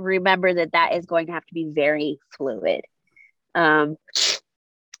 remember that that is going to have to be very fluid. And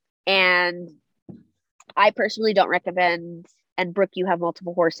I personally don't recommend, and Brooke, you have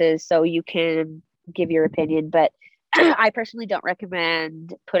multiple horses, so you can give your opinion, but I personally don't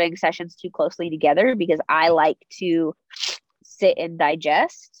recommend putting sessions too closely together, because I like to sit and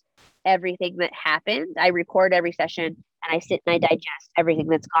digest everything that happened. I record every session and I sit and I digest everything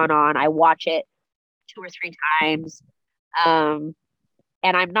that's gone on. I watch it 2 or 3 times.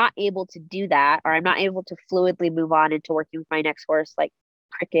 And I'm not able to do that, or I'm not able to fluidly move on into working with my next horse like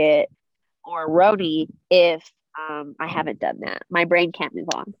Cricket or Roni if I haven't done that. My brain can't move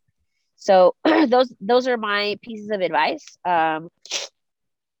on. So those are my pieces of advice.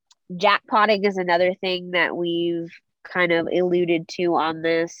 Jackpotting is another thing that we've kind of alluded to on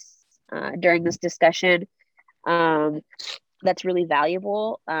this during this discussion. That's really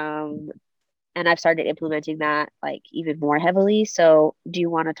valuable. And I've started implementing that like even more heavily. So do you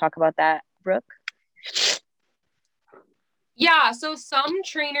want to talk about that, Brooke? Yeah, so some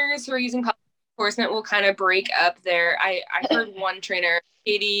trainers who are using public enforcement will kind of break up I heard one trainer,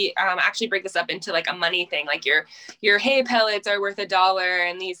 Katie, actually break this up into like a money thing. Like your hay pellets are worth $1,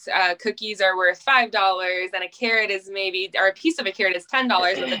 and these cookies are worth $5, and a carrot is or a piece of a carrot is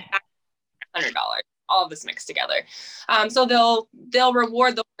 $10 with $100. All of this mixed together. So they'll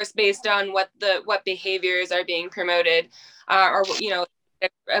reward the horse based on what behaviors are being promoted, or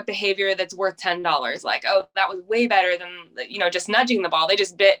a behavior that's worth $10. Like, oh, that was way better than just nudging the ball. They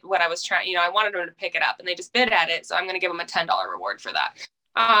just bit what I was trying. I wanted them to pick it up, and they just bit at it. So I'm going to give them a $10 reward for that.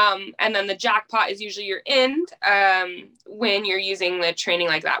 And then the jackpot is usually your end when you're using the training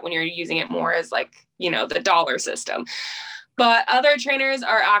like that. When you're using it more as like the dollar system. But other trainers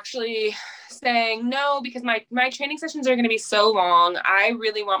are actually saying no, because my training sessions are going to be so long. I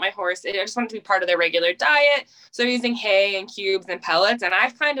really want my horse. I just want it to be part of their regular diet. So using hay and cubes and pellets. And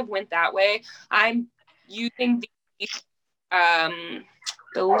I've kind of went that way. I'm using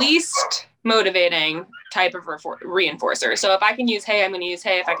the least motivating type of reinforcer. So if I can use hay, I'm going to use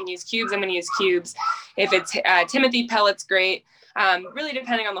hay. If I can use cubes, I'm going to use cubes. If it's Timothy pellets, great. really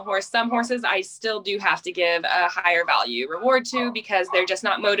depending on the horse. Some horses I still do have to give a higher value reward to because they're just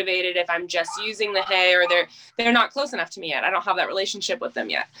not motivated if I'm just using the hay, or they're not close enough to me yet. I don't have that relationship with them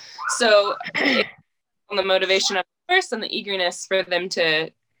yet. So on the motivation of the horse and the eagerness for them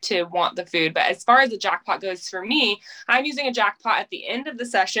to want the food. But as far as the jackpot goes for me, I'm using a jackpot at the end of the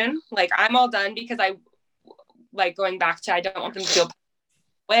session. Like I'm all done because I like going back to, I don't want them to feel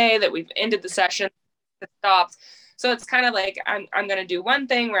way that we've ended the session, it stopped. So it's kind of like I'm going to do one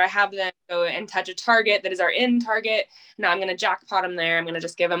thing where I have them go and touch a target that is our end target. Now I'm going to jackpot them there. I'm going to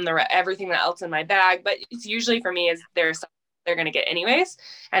just give them everything else in my bag. But it's usually for me is there's something they're going to get anyways,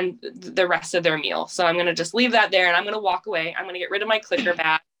 and the rest of their meal. So I'm going to just leave that there, and I'm going to walk away. I'm going to get rid of my clicker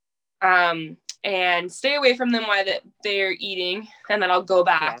bag, and stay away from them while they're eating. And then I'll go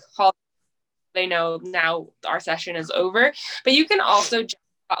back. Yeah. They know now our session is over. But you can also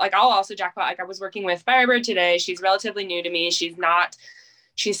like I'll also jackpot. Like I was working with Firebird today. She's relatively new to me.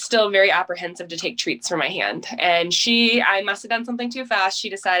 She's still very apprehensive to take treats from my hand. And I must have done something too fast. She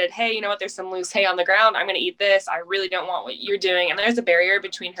decided, hey, you know what? There's some loose hay on the ground. I'm going to eat this. I really don't want what you're doing. And there's a barrier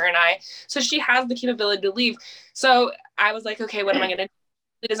between her and I. So she has the capability to leave. So I was like, okay, what am I going to do?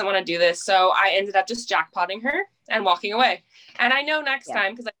 She doesn't want to do this. So I ended up just jackpotting her and walking away. And I know next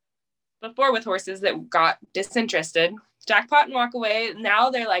time, because before with horses that got disinterested, jackpot and walk away.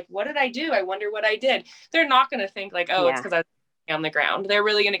 Now they're like, what did I do? I wonder what I did. They're not going to think like, oh, it's because I was on the ground. They're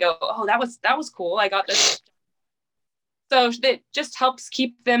really going to go, oh, that was cool. I got this. So it just helps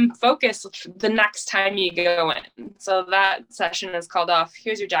keep them focused the next time you go in. So that session is called off.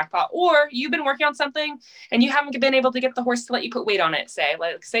 Here's your jackpot. Or you've been working on something and you haven't been able to get the horse to let you put weight on it. Say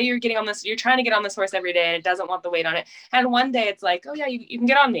you're trying to get on this horse every day and it doesn't want the weight on it. And one day it's like, oh yeah, you can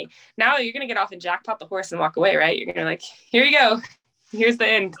get on me. Now you're going to get off and jackpot the horse and walk away, right? You're going to like, here you go. Here's the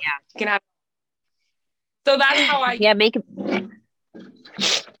end. Yeah. You can have. So that's how I. Yeah, make a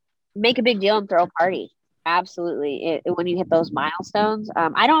big deal and throw a party. Absolutely. When you hit those milestones,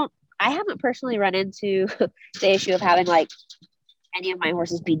 I haven't personally run into the issue of having like any of my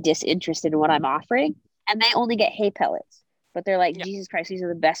horses be disinterested in what I'm offering, and they only get hay pellets, but they're like, Jesus Christ, these are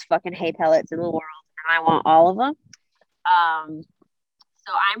the best fucking hay pellets in the world, and I want all of them.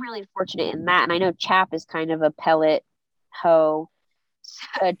 So I'm really fortunate in that, and I know Chap is kind of a pellet hoe,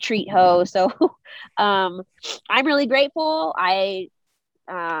 a treat hoe, so I'm really grateful.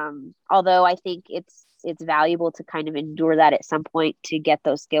 Although I think it's valuable to kind of endure that at some point to get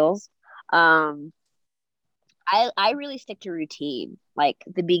those skills. I really stick to routine. Like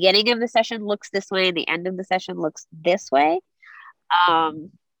the beginning of the session looks this way and the end of the session looks this way.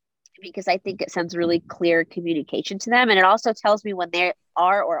 Because I think it sends really clear communication to them. And it also tells me when they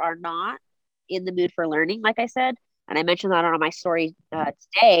are or are not in the mood for learning, like I said. And I mentioned that on my story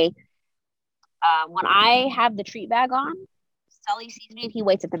today. When I have the treat bag on, Sully sees me and he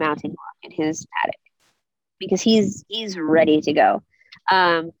waits at the mounting block in his paddock because he's ready to go.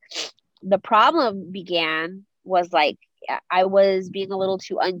 The problem was like I was being a little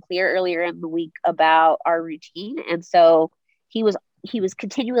too unclear earlier in the week about our routine, and so he was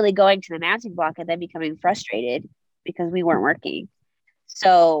continually going to the mounting block and then becoming frustrated because we weren't working.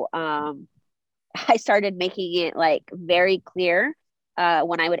 So I started making it like very clear.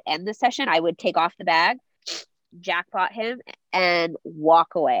 When I would end the session, I would take off the bag, jackpot him, and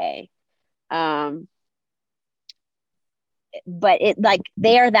walk away. But it like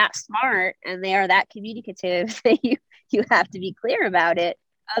they are that smart and they are that communicative that you have to be clear about it.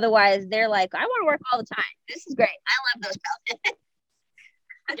 Otherwise, they're like, I want to work all the time. This is great. I love those pellets.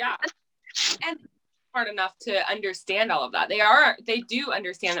 Yeah. And smart enough to understand all of that. They do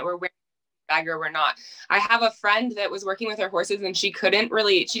understand that we're wearing a bag or we're not. I have a friend that was working with her horses and she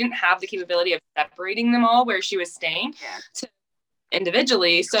didn't have the capability of separating them all where she was staying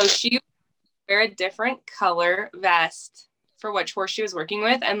individually. So she would wear a different color vest for which horse she was working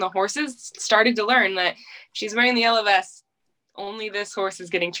with. And the horses started to learn that she's wearing the yellow vest. Only this horse is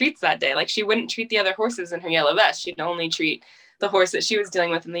getting treats that day. Like she wouldn't treat the other horses in her yellow vest. She'd only treat the horse that she was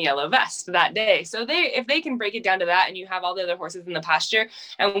dealing with in the yellow vest that day. So if they can break it down to that and you have all the other horses in the pasture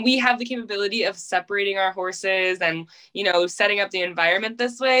and we have the capability of separating our horses and, setting up the environment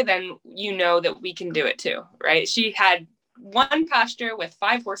this way, then you know that we can do it too, right? She had one pasture with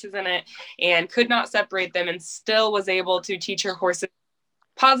 5 horses in it and could not separate them and still was able to teach her horses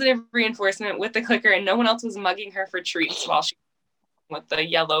positive reinforcement with the clicker, and no one else was mugging her for treats while she was with the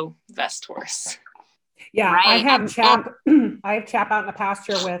yellow vest horse. Yeah, right. I have Chap out in the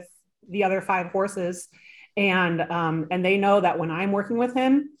pasture with the other 5 horses, And they know that when I'm working with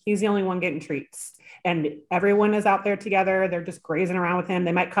him, he's the only one getting treats. And everyone is out there together. They're just grazing around with him.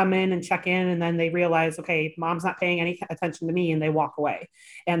 They might come in and check in, and then they realize, okay, mom's not paying any attention to me, and they walk away.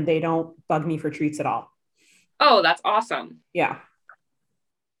 And they don't bug me for treats at all. Oh, that's awesome. Yeah.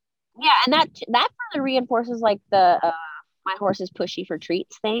 Yeah, and that further reinforces like the my horse is pushy for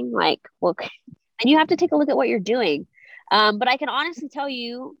treats thing. Like, well, and you have to take a look at what you're doing. But I can honestly tell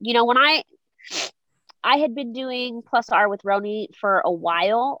you, when I had been doing plus R with Roni for a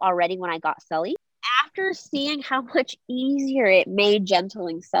while already when I got Sully. After seeing how much easier it made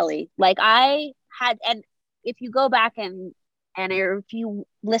gentling Sully, like I had, and if you go back and if you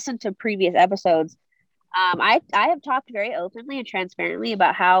listen to previous episodes, I have talked very openly and transparently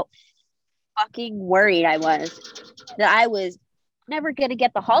about how fucking worried I was that I was never going to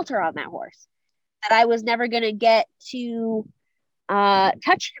get the halter on that horse, that I was never going to get to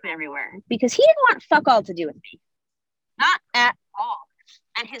touch him everywhere, because he didn't want fuck all to do with me. Not at all.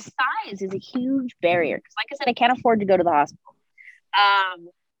 And his size is a huge barrier. Because like I said, I can't afford to go to the hospital.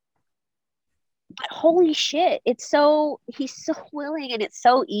 But holy shit, he's so willing, and it's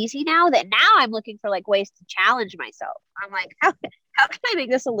so easy now that now I'm looking for like ways to challenge myself. I'm like, how can I make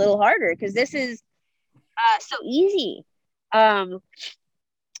this a little harder? Because this is so easy. Yeah,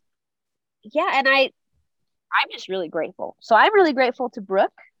 and I'm just really grateful. So I'm really grateful to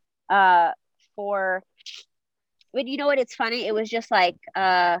Brooke for, but you know what? It's funny. It was just like,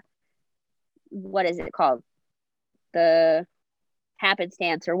 what is it called? The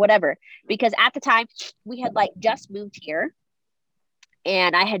happenstance or whatever. Because at the time we had like just moved here,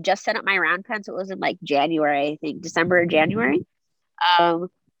 and I had just set up my round pen. So it was in like January, I think December or January. And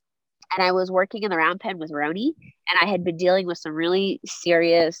I was working in the round pen with Roni, and I had been dealing with some really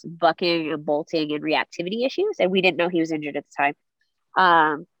serious bucking and bolting and reactivity issues. And we didn't know he was injured at the time.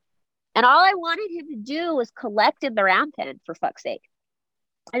 And all I wanted him to do was collect in the round pen, for fuck's sake.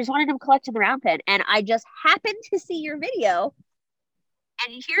 I just wanted him to collect in the round pen. And I just happened to see your video,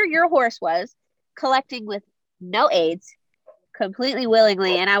 and here your horse was collecting with no aids, completely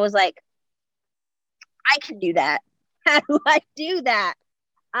willingly. And I was like, I can do that. How do I do that?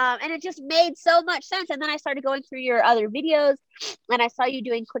 And it just made so much sense. And then I started going through your other videos, and I saw you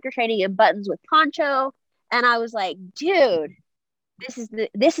doing clicker training and buttons with Poncho. And I was like, dude, this is it.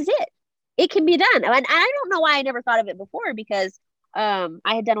 It can be done. And I don't know why I never thought of it before, because I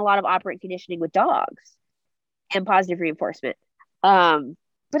had done a lot of operant conditioning with dogs and positive reinforcement. But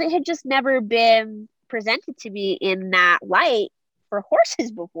it had just never been presented to me in that light for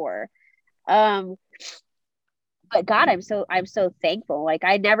horses before. But God, I'm so thankful. Like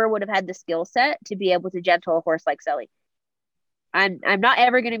I never would have had the skill set to be able to gentle a horse like Sully. I'm not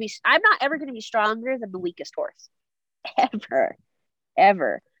ever gonna be stronger than the weakest horse.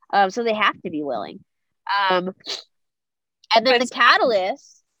 Ever. So they have to be willing. And then the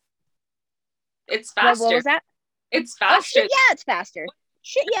catalyst. It's faster. What was that? It's faster. Oh, shit, yeah, it's faster.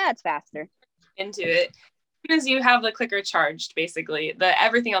 It's faster. Into it. As soon as you have the clicker charged, basically,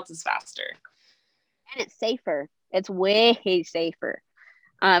 everything else is faster. And it's safer. It's way safer.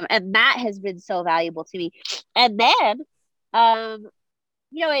 And that has been so valuable to me. And then,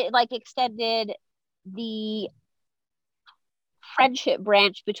 it like extended the friendship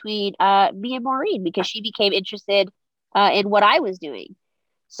branch between me and Maureen, because she became interested in what I was doing.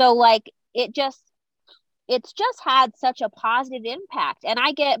 So like it's just had such a positive impact. And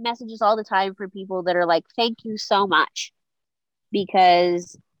I get messages all the time from people that are like, thank you so much,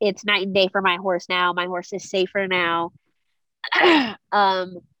 because it's night and day for my horse now. My horse is safer now. And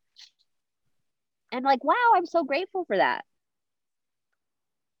like, wow, I'm so grateful for that.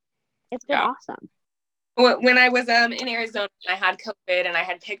 It's been awesome. When I was in Arizona, I had COVID, and I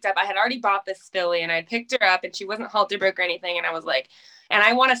had already bought this filly, and I picked her up, and she wasn't halter broke or anything. And I was like, and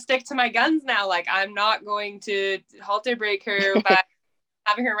I want to stick to my guns now. Like, I'm not going to halter break her by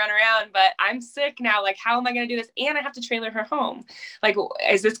having her run around, but I'm sick now. Like, how am I going to do this? And I have to trailer her home. Like,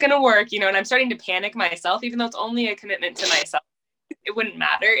 is this going to work? And I'm starting to panic myself, even though it's only a commitment to myself. It wouldn't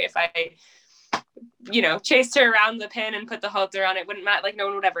matter if I, chased her around the pen and put the halter on. It wouldn't matter. Like, no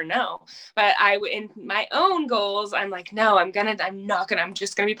one would ever know. But in my own goals, I'm like, no, I'm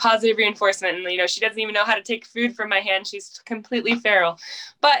just going to be positive reinforcement. And, she doesn't even know how to take food from my hand. She's completely feral.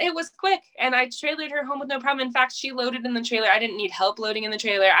 But it was quick, and I trailered her home with no problem. In fact, she loaded in the trailer. I didn't need help loading in the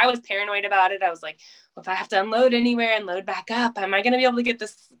trailer. I was paranoid about it. I was like, well, if I have to unload anywhere and load back up, am I going to be able to get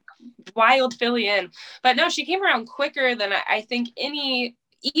this wild filly in? But no, she came around quicker than I think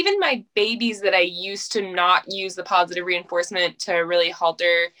even my babies that I used to not use the positive reinforcement to really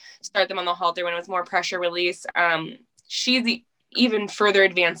start them on the halter when it was more pressure release. She's even further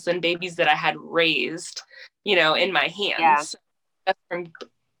advanced than babies that I had raised, in my hands. Yeah. So that's from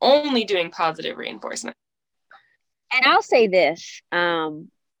only doing positive reinforcement. And I'll say this,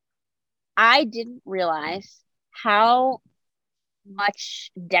 I didn't realize how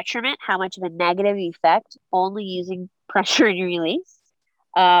much detriment, how much of a negative effect only using pressure and release.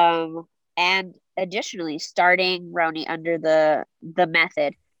 And additionally, starting Roni under the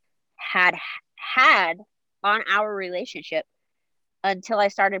method had on our relationship until I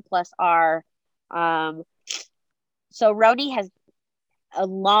started Plus R. So Roni has a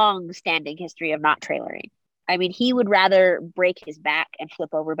long-standing history of not trailering. I mean, he would rather break his back and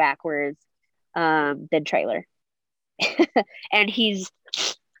flip over backwards than trailer. And it's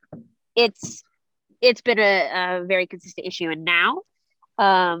been a very consistent issue. And now,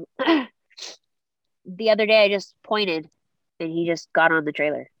 the other day I just pointed and he just got on the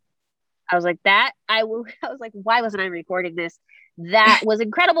trailer. I was like, I was like, why wasn't I recording this? That was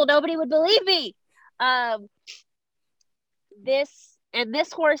incredible. Nobody would believe me. This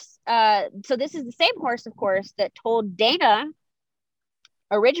horse, so this is the same horse, of course, that told Dana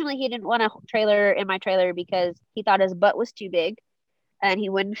originally he didn't want a trailer in my trailer because he thought his butt was too big and he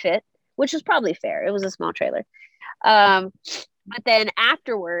wouldn't fit, which was probably fair. It was a small trailer. But then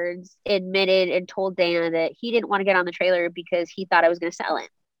afterwards admitted and told Dana that he didn't want to get on the trailer because he thought I was going to sell it.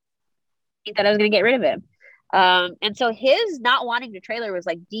 He thought I was going to get rid of him. And so his not wanting the trailer was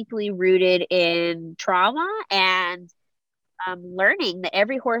like deeply rooted in trauma and learning that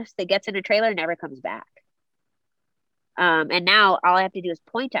every horse that gets in a trailer never comes back. And now all I have to do is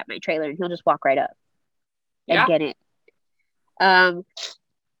point at my trailer and he'll just walk right up and get it.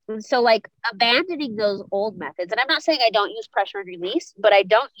 So like abandoning those old methods, and I'm not saying I don't use pressure and release, but I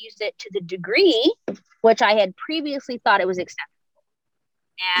don't use it to the degree which I had previously thought it was acceptable.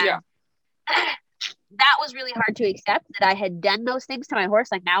 And that was really hard to accept, that I had done those things to my horse.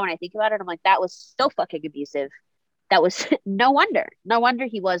 Like now when I think about it, I'm like, that was so fucking abusive. That was no wonder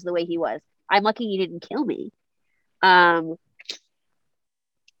he was the way he was. I'm lucky he didn't kill me.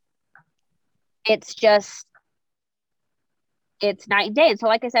 It's just, it's night and day. And so,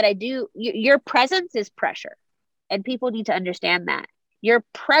 like I said, your presence is pressure, and people need to understand that your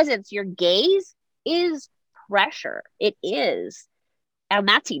presence, your gaze is pressure. It is. And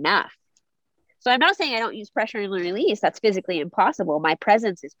that's enough. So I'm not saying I don't use pressure and release. That's physically impossible. My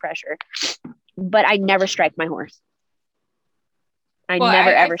presence is pressure, but I never strike my horse. I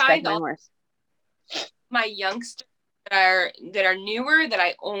never strike my horse. My youngsters that are newer, that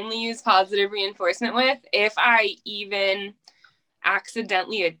I only use positive reinforcement with, if I even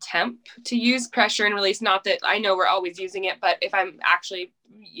accidentally attempt to use pressure and release, not that I know we're always using it, but if I'm actually,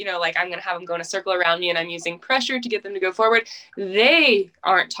 like I'm going to have them go in a circle around me and I'm using pressure to get them to go forward, they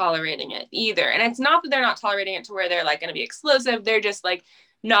aren't tolerating it either. And it's not that they're not tolerating it to where they're like going to be explosive. They're just like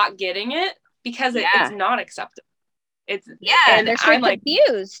not getting it because it's not acceptable. And they're so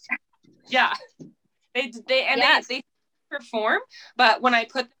confused. They perform, but when I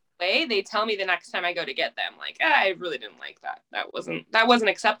put them away, they tell me the next time I go to get them, like, I really didn't like that. That wasn't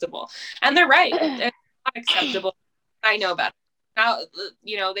acceptable. And they're right. It's not acceptable. I know better. Now,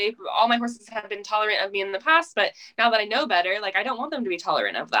 all my horses have been tolerant of me in the past, but now that I know better, like, I don't want them to be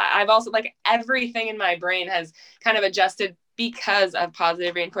tolerant of that. I've also, like, everything in my brain has kind of adjusted because of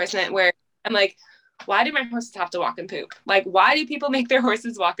positive reinforcement, where I'm like, why do my horses have to walk and poop? Like, why do people make their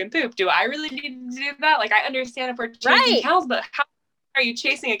horses walk and poop? Do I really need to do that? Like, I understand if we're chasing cows, but how are you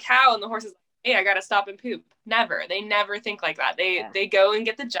chasing a cow and the horse is like, hey, I got to stop and poop? Never. They never think like that. They go and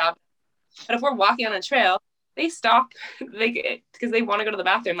get the job. But if we're walking on a trail, they stop because they want to go to the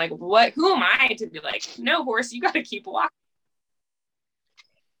bathroom. Like, who am I to be like, no, horse, you got to keep walking?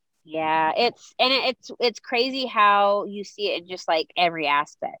 Yeah, it's crazy how you see it in just like every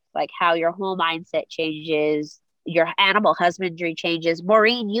aspect, like how your whole mindset changes, your animal husbandry changes.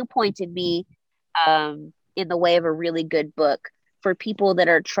 Maureen, you pointed me in the way of a really good book for people that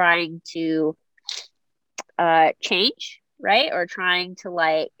are trying to change, right? Or trying to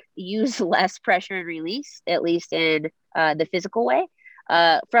like use less pressure and release, at least in the physical way,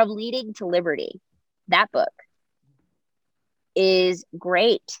 from Leading to Liberty. That book is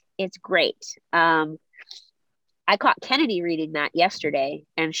great. It's great. I caught Kennedy reading that yesterday,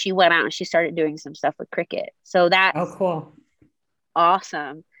 and she went out and she started doing some stuff with cricket. So that's cool.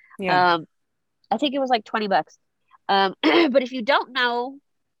 Awesome. Yeah. I think it was like $20. But if you don't know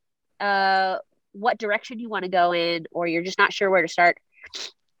what direction you want to go in, or you're just not sure where to start,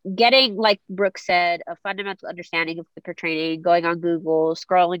 getting, like Brooke said, a fundamental understanding of clicker training, going on Google,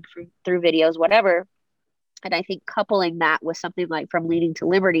 scrolling through videos, whatever. And I think coupling that with something like From Leading to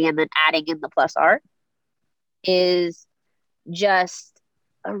Liberty and then adding in the Plus R is just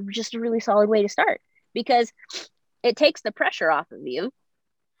a really solid way to start, because it takes the pressure off of you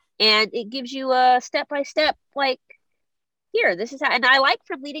and it gives you a step by step, like, here, this is how. And I like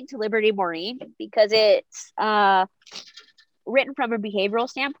From Leading to Liberty, Maureen, because it's written from a behavioral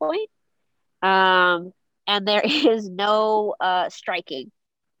standpoint, and there is no striking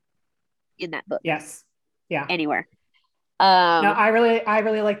in that book. Yes. Yeah. Anywhere. No, I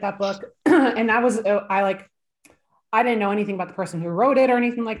really like that book. And that was, I didn't know anything about the person who wrote it or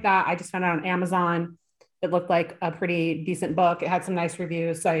anything like that. I just found it on Amazon. It looked like a pretty decent book. It had some nice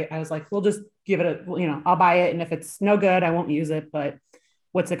reviews. So I was like, we'll just give it I'll buy it. And if it's no good, I won't use it, but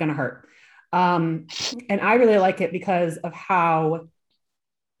what's it going to hurt? And I really like it because of how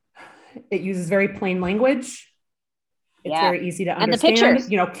it uses very plain language. It's very easy to understand. And the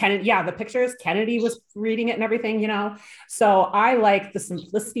pictures. Kennedy, the pictures. Kennedy was reading it and everything, So I like the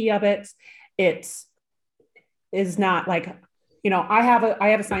simplicity of it. It is not like, I have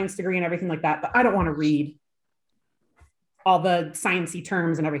a science degree and everything like that, but I don't want to read all the sciencey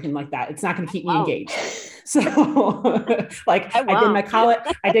terms and everything like that. It's not going to keep me engaged. So like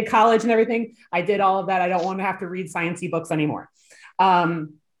I did college and everything. I did all of that. I don't want to have to read sciencey books anymore.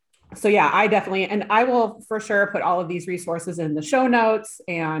 So yeah, I definitely, and I will for sure put all of these resources in the show notes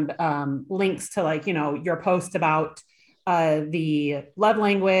and links to your post about the love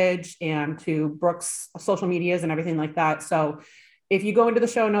language and to Brooke's social medias and everything like that. So if you go into the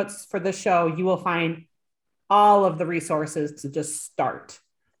show notes for this show, you will find all of the resources to just start.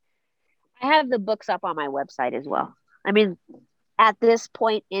 I have the books up on my website as well. I mean, at this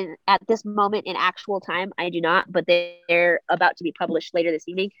moment in actual time, I do not, but they're about to be published later this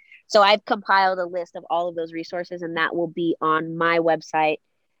evening. So I've compiled a list of all of those resources, and that will be on my website,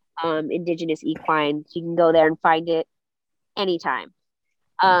 Indigenous Equine. So you can go there and find it anytime.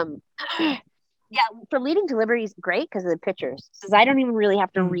 From Leading to Liberty is great because of the pictures. Because I don't even really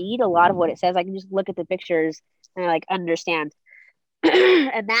have to read a lot of what it says. I can just look at the pictures and understand.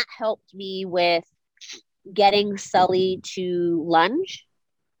 And that helped me with getting Sully to lunge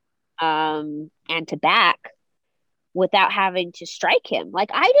and to back without having to strike him.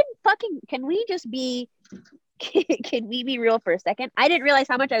 Can we be real for a second? I didn't realize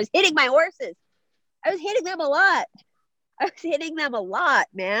how much I was hitting my horses. I was hitting them a lot,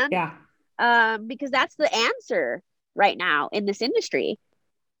 man. Yeah. Because that's the answer right now in this industry.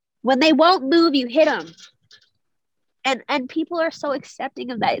 When they won't move, you hit them. And people are so accepting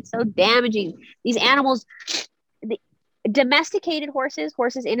of that. It's so damaging. These animals, domesticated horses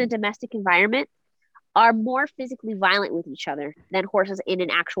in a domestic environment are more physically violent with each other than horses in an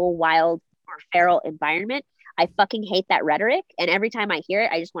actual wild or feral environment. I fucking hate that rhetoric. And every time I hear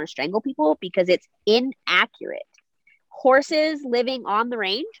it, I just want to strangle people because it's inaccurate. Horses living on the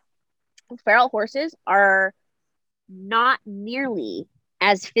range, feral horses, are not nearly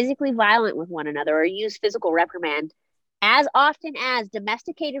as physically violent with one another or use physical reprimand as often as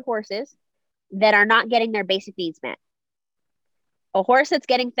domesticated horses that are not getting their basic needs met. A horse that's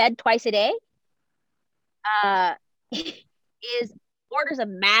getting fed twice a day is orders of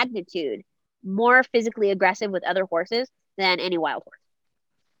magnitude more physically aggressive with other horses than any wild horse.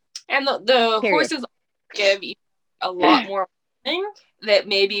 And the horses give you a lot more that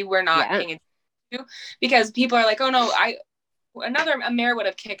maybe we're not paying attention to, because people are like, oh no, a mare would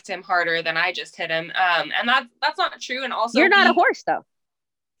have kicked him harder than I just hit him. And that's not true. And also, you're not a horse though.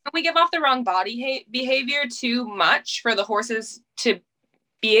 We give off the wrong body behavior too much for the horses to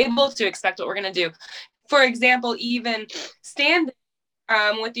be able to expect what we're going to do. For example, even stand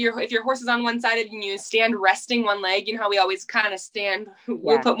if your horse is on one side and you stand resting one leg, you know how we always kind of stand,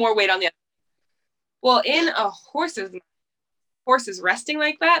 we'll put more weight on the other. Well, in a horse's resting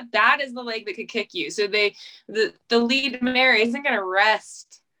like that, that is the leg that could kick you. So the lead mare isn't going to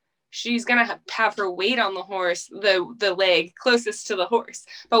rest. She's going to have her weight on the horse, the leg closest to the horse.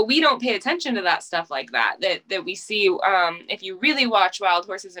 But we don't pay attention to that stuff like that we see. If you really watch wild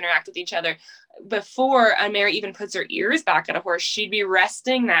horses interact with each other, before a mare even puts her ears back at a horse, she'd be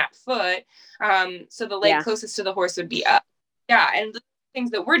resting that foot. So the leg closest to the horse would be up. Yeah. And the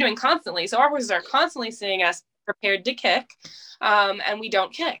things that we're doing constantly. So our horses are constantly seeing us prepared to kick, and we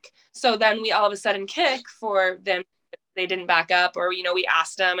don't kick. So then we all of a sudden kick for them. They didn't back up, or we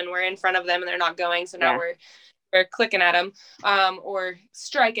asked them and we're in front of them and they're not going, so now we're clicking at them, or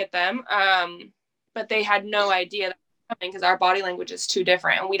strike at them, but they had no idea that was coming because our body language is too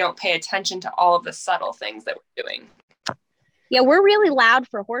different and we don't pay attention to all of the subtle things that we're doing. Yeah, we're really loud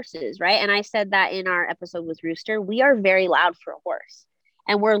for horses, right? And I said that in our episode with Rooster. We are very loud for a horse.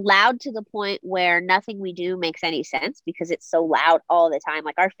 And we're loud to the point where nothing we do makes any sense because it's so loud all the time.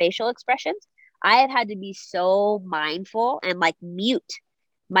 Like our facial expressions I have had to be so mindful and like mute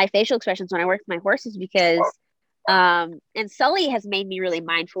my facial expressions when I work with my horses because, and Sully has made me really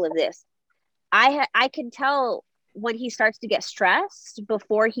mindful of this. I can tell when he starts to get stressed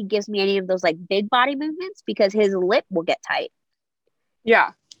before he gives me any of those like big body movements because his lip will get tight.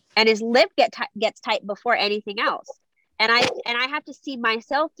 Yeah. And his lip gets tight before anything else. And I have to see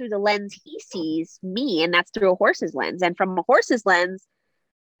myself through the lens he sees me, and that's through a horse's lens. And from a horse's lens,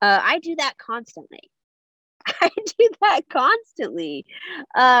 I do that constantly. I do that constantly.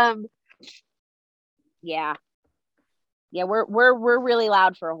 Yeah. Yeah, we're really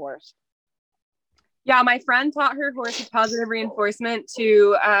loud for a horse. Yeah, my friend taught her horse with positive reinforcement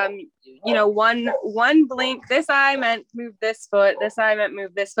to, one blink. This eye meant move this foot. This eye meant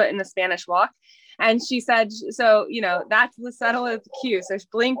move this foot in the Spanish walk. And she said, so, that's the subtlest cue. So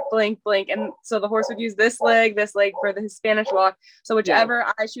blink, blink, blink. And so the horse would use this leg for the Spanish walk. So whichever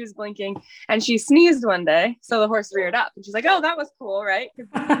eye she was blinking, and she sneezed one day. So the horse reared up and she's like, oh, that was cool. Right.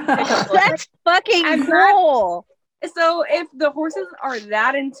 That's fucking cool. So if the horses are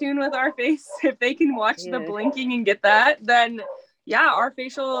that in tune with our face, if they can watch the blinking and get that, then yeah, our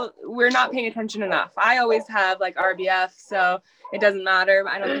facial, we're not paying attention enough. I always have like RBF, so it doesn't matter.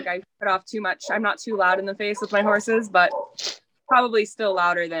 I don't think I put off too much. I'm not too loud in the face with my horses, but probably still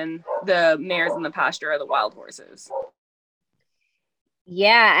louder than the mares in the pasture or the wild horses.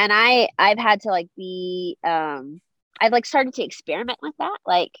 Yeah, and I've had to like be I've like started to experiment with that.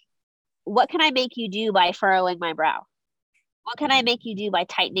 Like, what can I make you do by furrowing my brow? What can I make you do by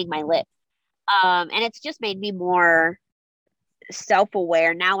tightening my lip? And it's just made me more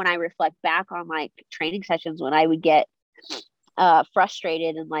self-aware now when I reflect back on like training sessions when I would get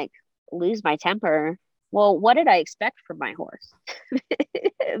frustrated and like lose my temper. Well, what did I expect from my horse?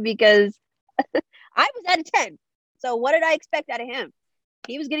 Because I was at a 10. So what did I expect out of him?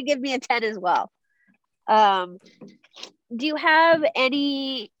 He was going to give me a 10 as well. Do you have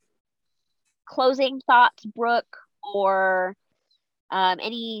any closing thoughts, Brooke, or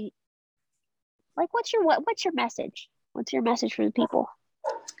any like what's your message? What's your message for the people?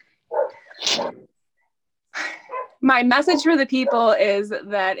 My message for the people is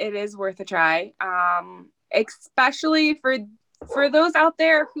that it is worth a try, especially for those out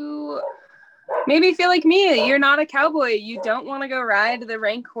there who maybe feel like me. You're not a cowboy. You don't want to go ride the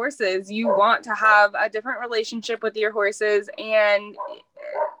rank horses. You want to have a different relationship with your horses, and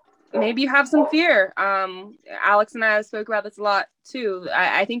maybe you have some fear. Alex and I have spoke about this a lot too.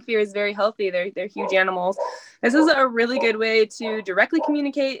 I think fear is very healthy. They're huge animals. This is a really good way to directly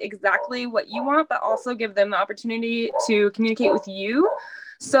communicate exactly what you want, but also give them the opportunity to communicate with you.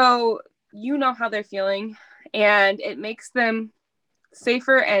 So you know how they're feeling, and it makes them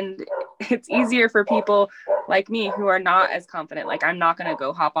safer, and it's easier for people like me who are not as confident. Like, I'm not going to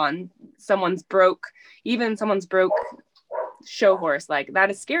go hop on someone's broke show horse. Like,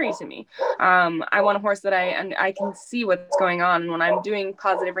 that is scary to me. I want a horse that I can see what's going on. And when I'm doing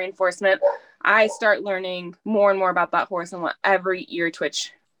positive reinforcement, I start learning more and more about that horse and what every ear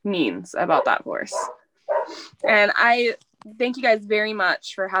twitch means about that horse. And I thank you guys very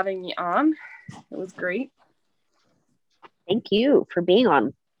much for having me on. It was great. Thank you for being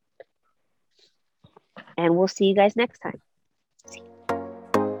on. And we'll see you guys next time.